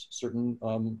behaviors,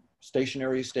 certain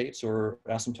stationary states or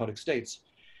asymptotic states.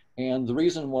 And the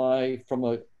reason why, from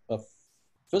a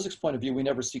physics point of view, we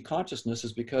never see consciousness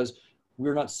is because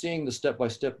we're not seeing the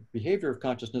step-by-step behavior of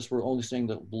consciousness. We're only seeing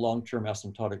the long-term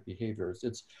asymptotic behaviors.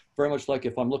 It's very much like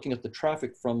if I'm looking at the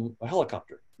traffic from a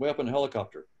helicopter, way up in a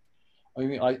helicopter. I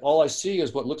mean, all I see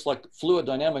is what looks like fluid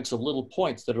dynamics of little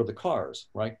points that are the cars,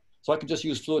 right? So I can just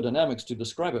use fluid dynamics to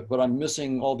describe it, but I'm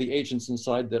missing all the agents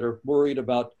inside that are worried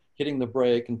about hitting the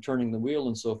brake and turning the wheel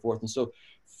and so forth. And so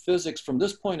physics, from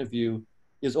this point of view,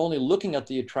 is only looking at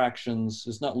the attractions,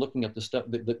 is not looking at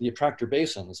the attractor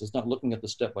basins, is not looking at the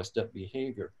step-by-step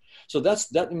behavior. So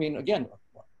I mean, again,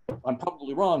 I'm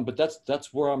probably wrong, but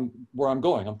that's where I'm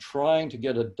going. I'm trying to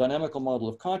get a dynamical model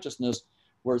of consciousness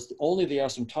where it's only the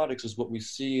asymptotics is what we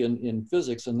see in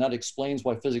physics, and that explains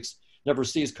why physics never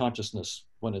sees consciousness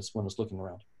when it's looking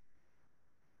around.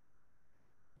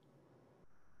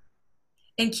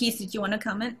 And Keith, did you want to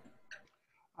comment?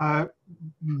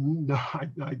 No,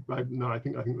 I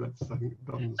think that's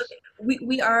Don's. Okay.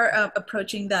 We are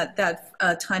approaching that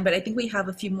time, but I think we have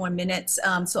a few more minutes,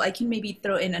 so I can maybe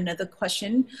throw in another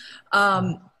question.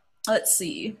 Let's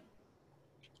see.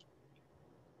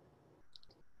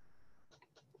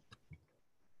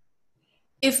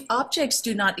 If objects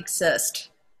do not exist,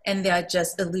 and they are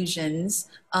just illusions.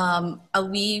 Are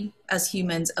we, as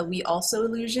humans, are we also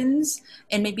illusions?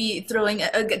 And maybe throwing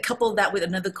a couple that with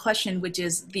another question, which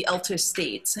is the altered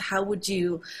states. How would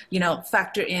you,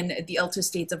 factor in the altered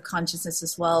states of consciousness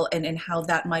as well, and how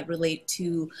that might relate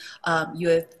to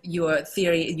your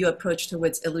theory, your approach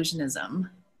towards illusionism?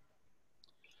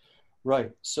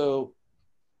 Right. So,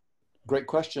 great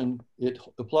question. It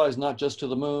applies not just to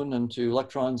the moon and to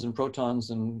electrons and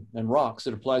protons and rocks.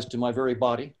 It applies to my very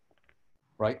body,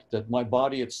 right? That my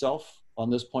body itself, on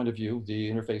this point of view,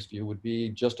 the interface view, would be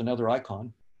just another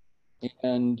icon.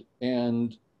 And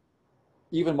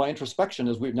even my introspection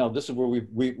is, now this is where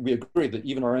we agree that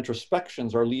even our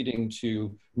introspections are leading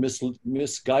to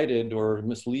misguided or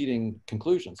misleading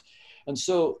conclusions. And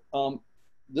so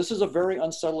this is a very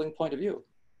unsettling point of view.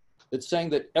 It's saying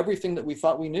that everything that we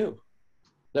thought we knew,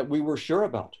 that we were sure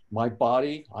about, my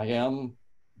body, I am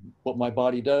what my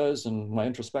body does and my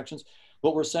introspections.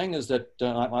 What we're saying is that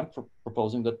I'm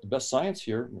proposing that the best science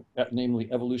here, namely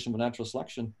evolution by natural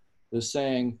selection, is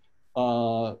saying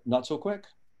not so quick.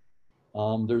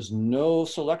 There's no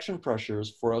selection pressures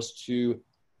for us to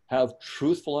have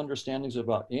truthful understandings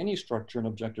about any structure and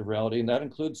objective reality, and that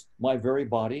includes my very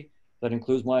body, that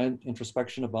includes my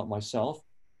introspection about myself.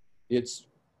 It's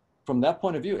from that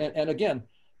point of view, and again,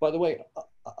 by the way,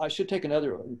 I should put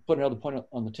another point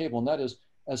on the table, and that is,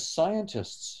 as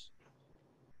scientists,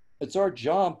 it's our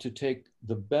job to take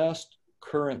the best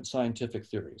current scientific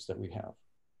theories that we have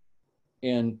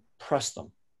and press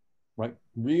them, right?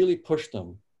 Really push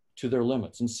them to their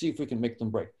limits and see if we can make them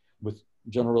break with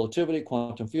general relativity,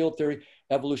 quantum field theory,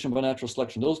 evolution by natural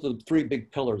selection. Those are the three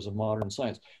big pillars of modern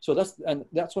science. So that's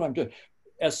what I'm doing.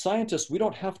 As scientists, we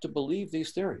don't have to believe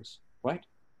these theories, right?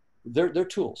 They're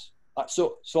tools.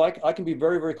 So I can be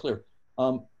very, very clear.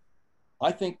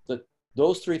 I think that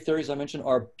those three theories I mentioned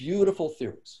are beautiful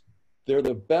theories. They're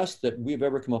the best that we've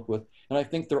ever come up with, and I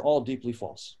think they're all deeply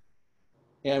false.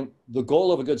 And the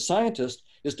goal of a good scientist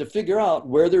is to figure out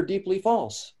where they're deeply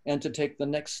false and to take the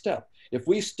next step. If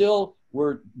we still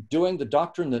were doing the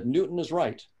doctrine that Newton is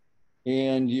right,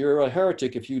 and you're a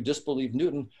heretic if you disbelieve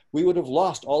Newton, we would have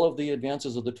lost all of the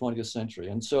advances of the 20th century.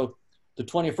 And so the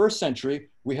 21st century,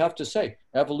 we have to say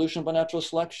evolution by natural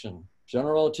selection,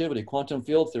 general relativity, quantum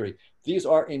field theory. These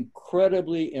are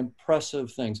incredibly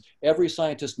impressive things. Every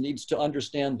scientist needs to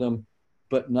understand them,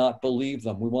 but not believe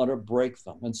them. We want to break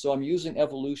them. And so I'm using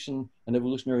evolution and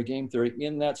evolutionary game theory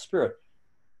in that spirit.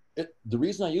 The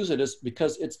reason I use it is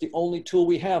because it's the only tool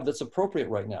we have that's appropriate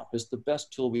right now. It's the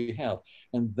best tool we have.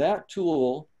 And that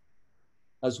tool,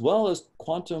 as well as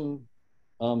quantum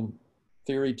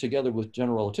theory together with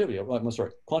general relativity,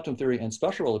 quantum theory and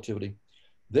special relativity,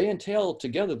 they entail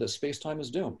together that space-time is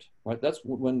doomed, right? That's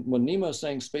when Nima is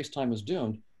saying space-time is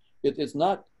doomed, it's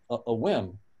not a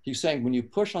whim. He's saying when you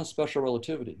push on special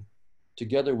relativity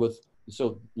together with,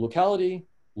 so locality,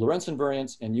 Lorentz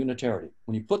invariance, and unitarity,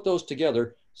 when you put those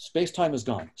together, space-time is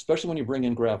gone, especially when you bring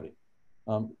in gravity.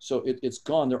 So it's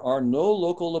gone. There are no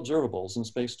local observables in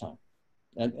space-time.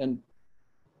 And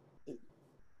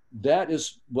that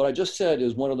is, what I just said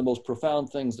is one of the most profound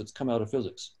things that's come out of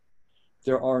physics.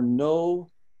 There are no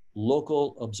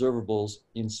local observables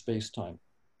in space-time,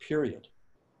 period.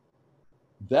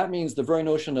 That means the very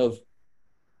notion of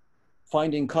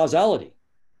finding causality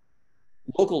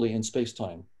locally in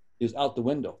space-time is out the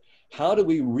window. How do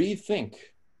we rethink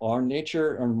our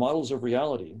nature and models of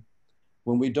reality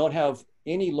when we don't have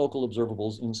any local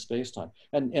observables in space-time?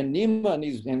 And Nima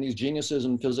and these geniuses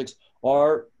in physics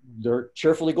they're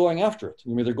cheerfully going after it. I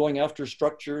mean, they're going after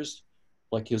structures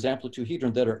like his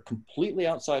amplitude-hedron that are completely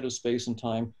outside of space and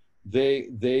time.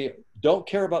 They don't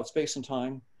care about space and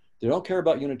time. They don't care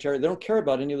about unitary. They don't care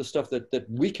about any of the stuff that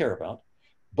we care about.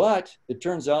 But it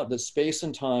turns out that space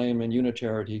and time and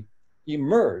unitarity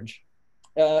emerge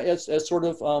as sort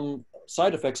of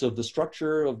side effects of the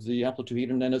structure of the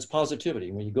amplitude-hedron and its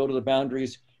positivity. When you go to the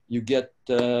boundaries, you get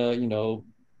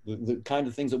the kind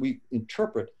of things that we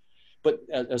interpret, but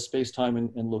as space-time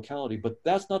and locality. But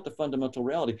that's not the fundamental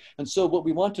reality. And so what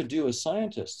we want to do as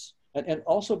scientists, and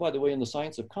also, by the way, in the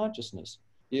science of consciousness,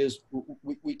 is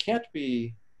we can't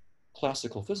be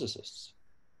classical physicists.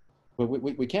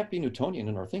 We can't be Newtonian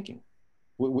in our thinking.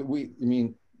 I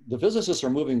mean, the physicists are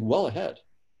moving well ahead.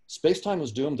 Space-time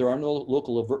is doomed. There are no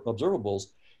local observables.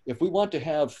 If we want to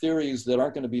have theories that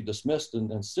aren't going to be dismissed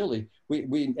and silly,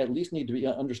 we at least need to be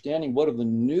understanding what are the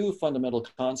new fundamental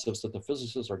concepts that the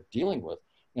physicists are dealing with,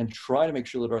 and try to make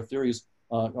sure that our theories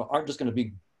aren't just going to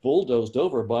be bulldozed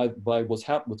over by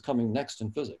what's coming next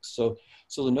in physics. So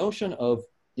the notion of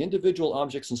individual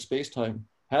objects in space-time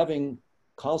having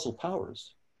causal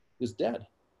powers is dead.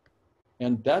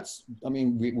 And that's, I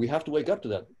mean, we have to wake up to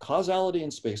that. Causality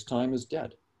in space-time is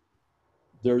dead.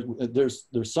 There's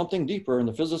something deeper, and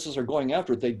the physicists are going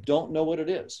after it. They don't know what it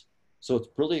is. So it's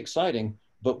really exciting,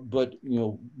 but you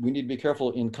know, we need to be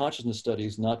careful in consciousness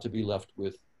studies not to be left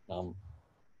with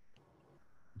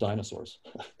dinosaurs.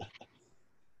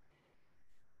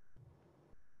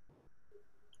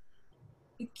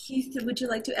 Keith, would you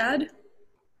like to add?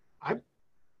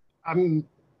 I'm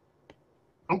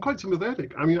quite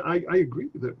sympathetic. I mean, I agree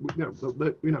that,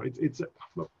 you know, it's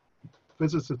look,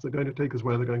 physicists are going to take us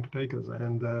where they're going to take us,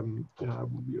 and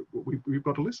we've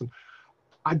got to listen.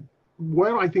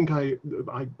 Where I think I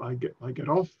get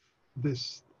off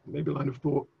this maybe line of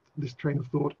thought, this train of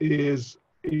thought, is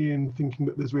in thinking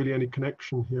that there's really any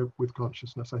connection here with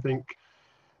consciousness. I think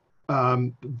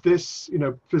this, you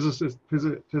know,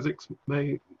 physics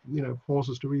may, you know, force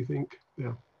us to rethink, you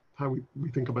know, how we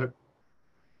think about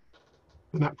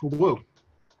the natural world.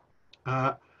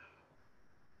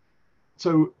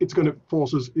 So it's going to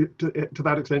force us to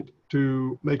that extent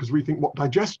to make us rethink what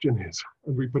digestion is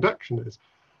and reproduction is.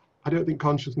 I don't think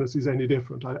consciousness is any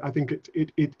different. I think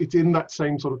it's in that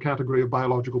same sort of category of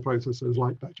biological processes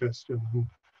like digestion and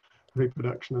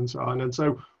reproduction and so on. And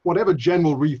so whatever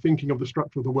general rethinking of the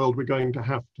structure of the world we're going to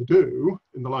have to do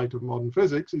in the light of modern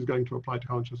physics is going to apply to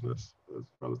consciousness as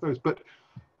well as those. But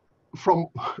from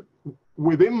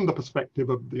within the perspective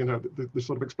of, you know, the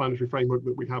sort of explanatory framework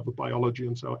that we have of biology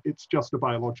and so on, it's just a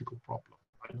biological problem.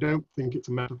 I don't think it's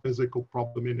a metaphysical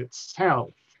problem in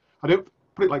itself. I don't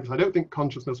put it like this. I don't think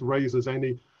consciousness raises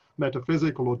any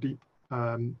metaphysical or deep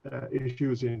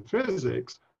issues in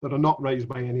physics that are not raised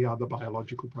by any other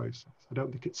biological process. I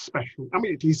don't think it's special. I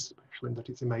mean, it is special in that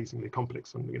it's amazingly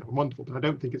complex and, you know, wonderful, but I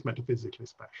don't think it's metaphysically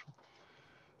special.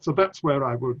 So that's where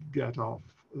I would get off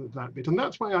that bit, and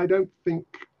that's why I don't think,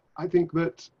 I think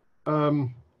that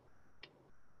and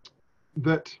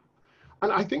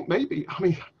I think maybe, I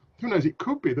mean, who knows, it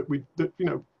could be that you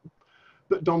know,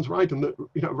 that Don's right, and that,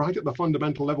 you know, right at the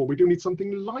fundamental level we do need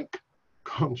something like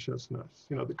consciousness,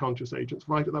 you know, the conscious agents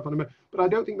right at that fundamental, but I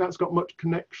don't think that's got much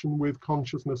connection with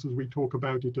consciousness as we talk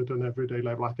about it at an everyday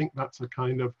level. I think that's a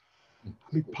kind of, I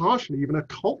mean, partially even a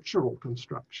cultural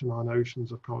construction, our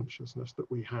notions of consciousness that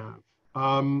we have.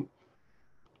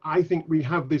 I think we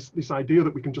have this idea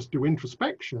that we can just do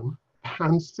introspection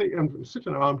and sit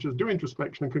in our armchairs, do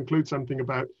introspection and conclude something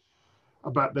about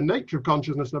the nature of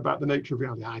consciousness and about the nature of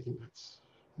reality. I think that's,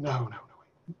 no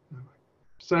way.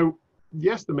 So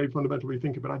yes, there may be fundamental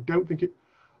rethinking, but I don't think it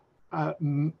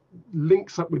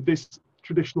links up with this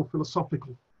traditional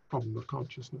philosophical problem of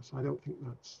consciousness. I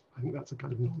think that's a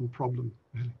kind of non-problem,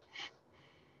 really.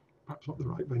 Perhaps not the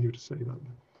right venue to say that.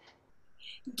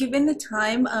 Given the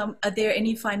time, are there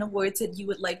any final words that you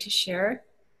would like to share?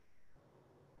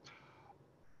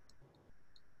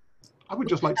 I would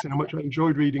just like to say how much I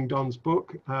enjoyed reading Don's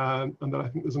book, and that I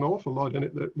think there's an awful lot in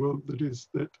it that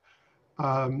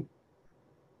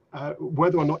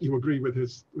whether or not you agree with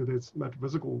his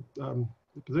metaphysical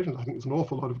positions, I think there's an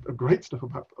awful lot of great stuff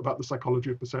about the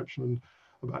psychology of perception and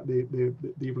about the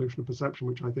evolution of perception,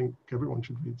 which I think everyone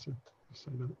should read. So just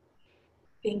say that.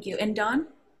 Thank you. And Don?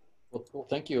 Well,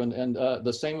 thank you. And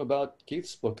the same about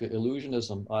Keith's book,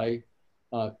 Illusionism.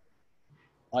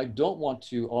 I don't want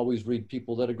to always read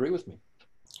people that agree with me.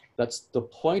 That's the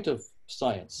point of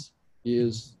science,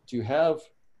 is to have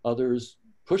others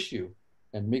push you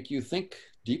and make you think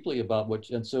deeply about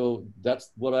and so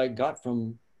that's what I got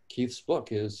from Keith's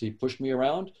book, is he pushed me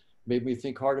around, made me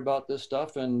think hard about this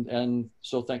stuff, and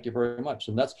so thank you very much.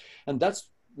 And that's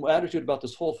my attitude about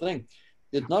this whole thing.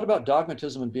 It's not about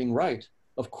dogmatism and being right.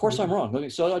 Of course I'm wrong.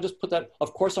 So I just put that,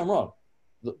 of course I'm wrong.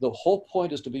 The whole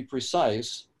point is to be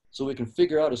precise so we can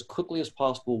figure out as quickly as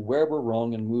possible where we're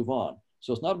wrong and move on.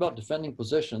 So it's not about defending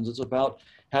positions. It's about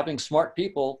having smart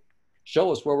people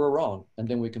show us where we're wrong, and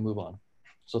then we can move on.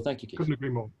 So thank you, Keith. Couldn't agree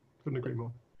more. Couldn't agree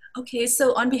more. Okay,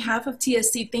 so on behalf of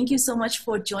TSC, thank you so much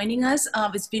for joining us.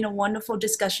 It's been a wonderful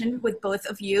discussion with both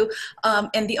of you.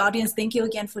 And the audience, thank you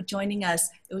again for joining us.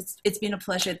 It's been a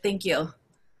pleasure. Thank you.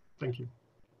 Thank you.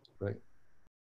 Great.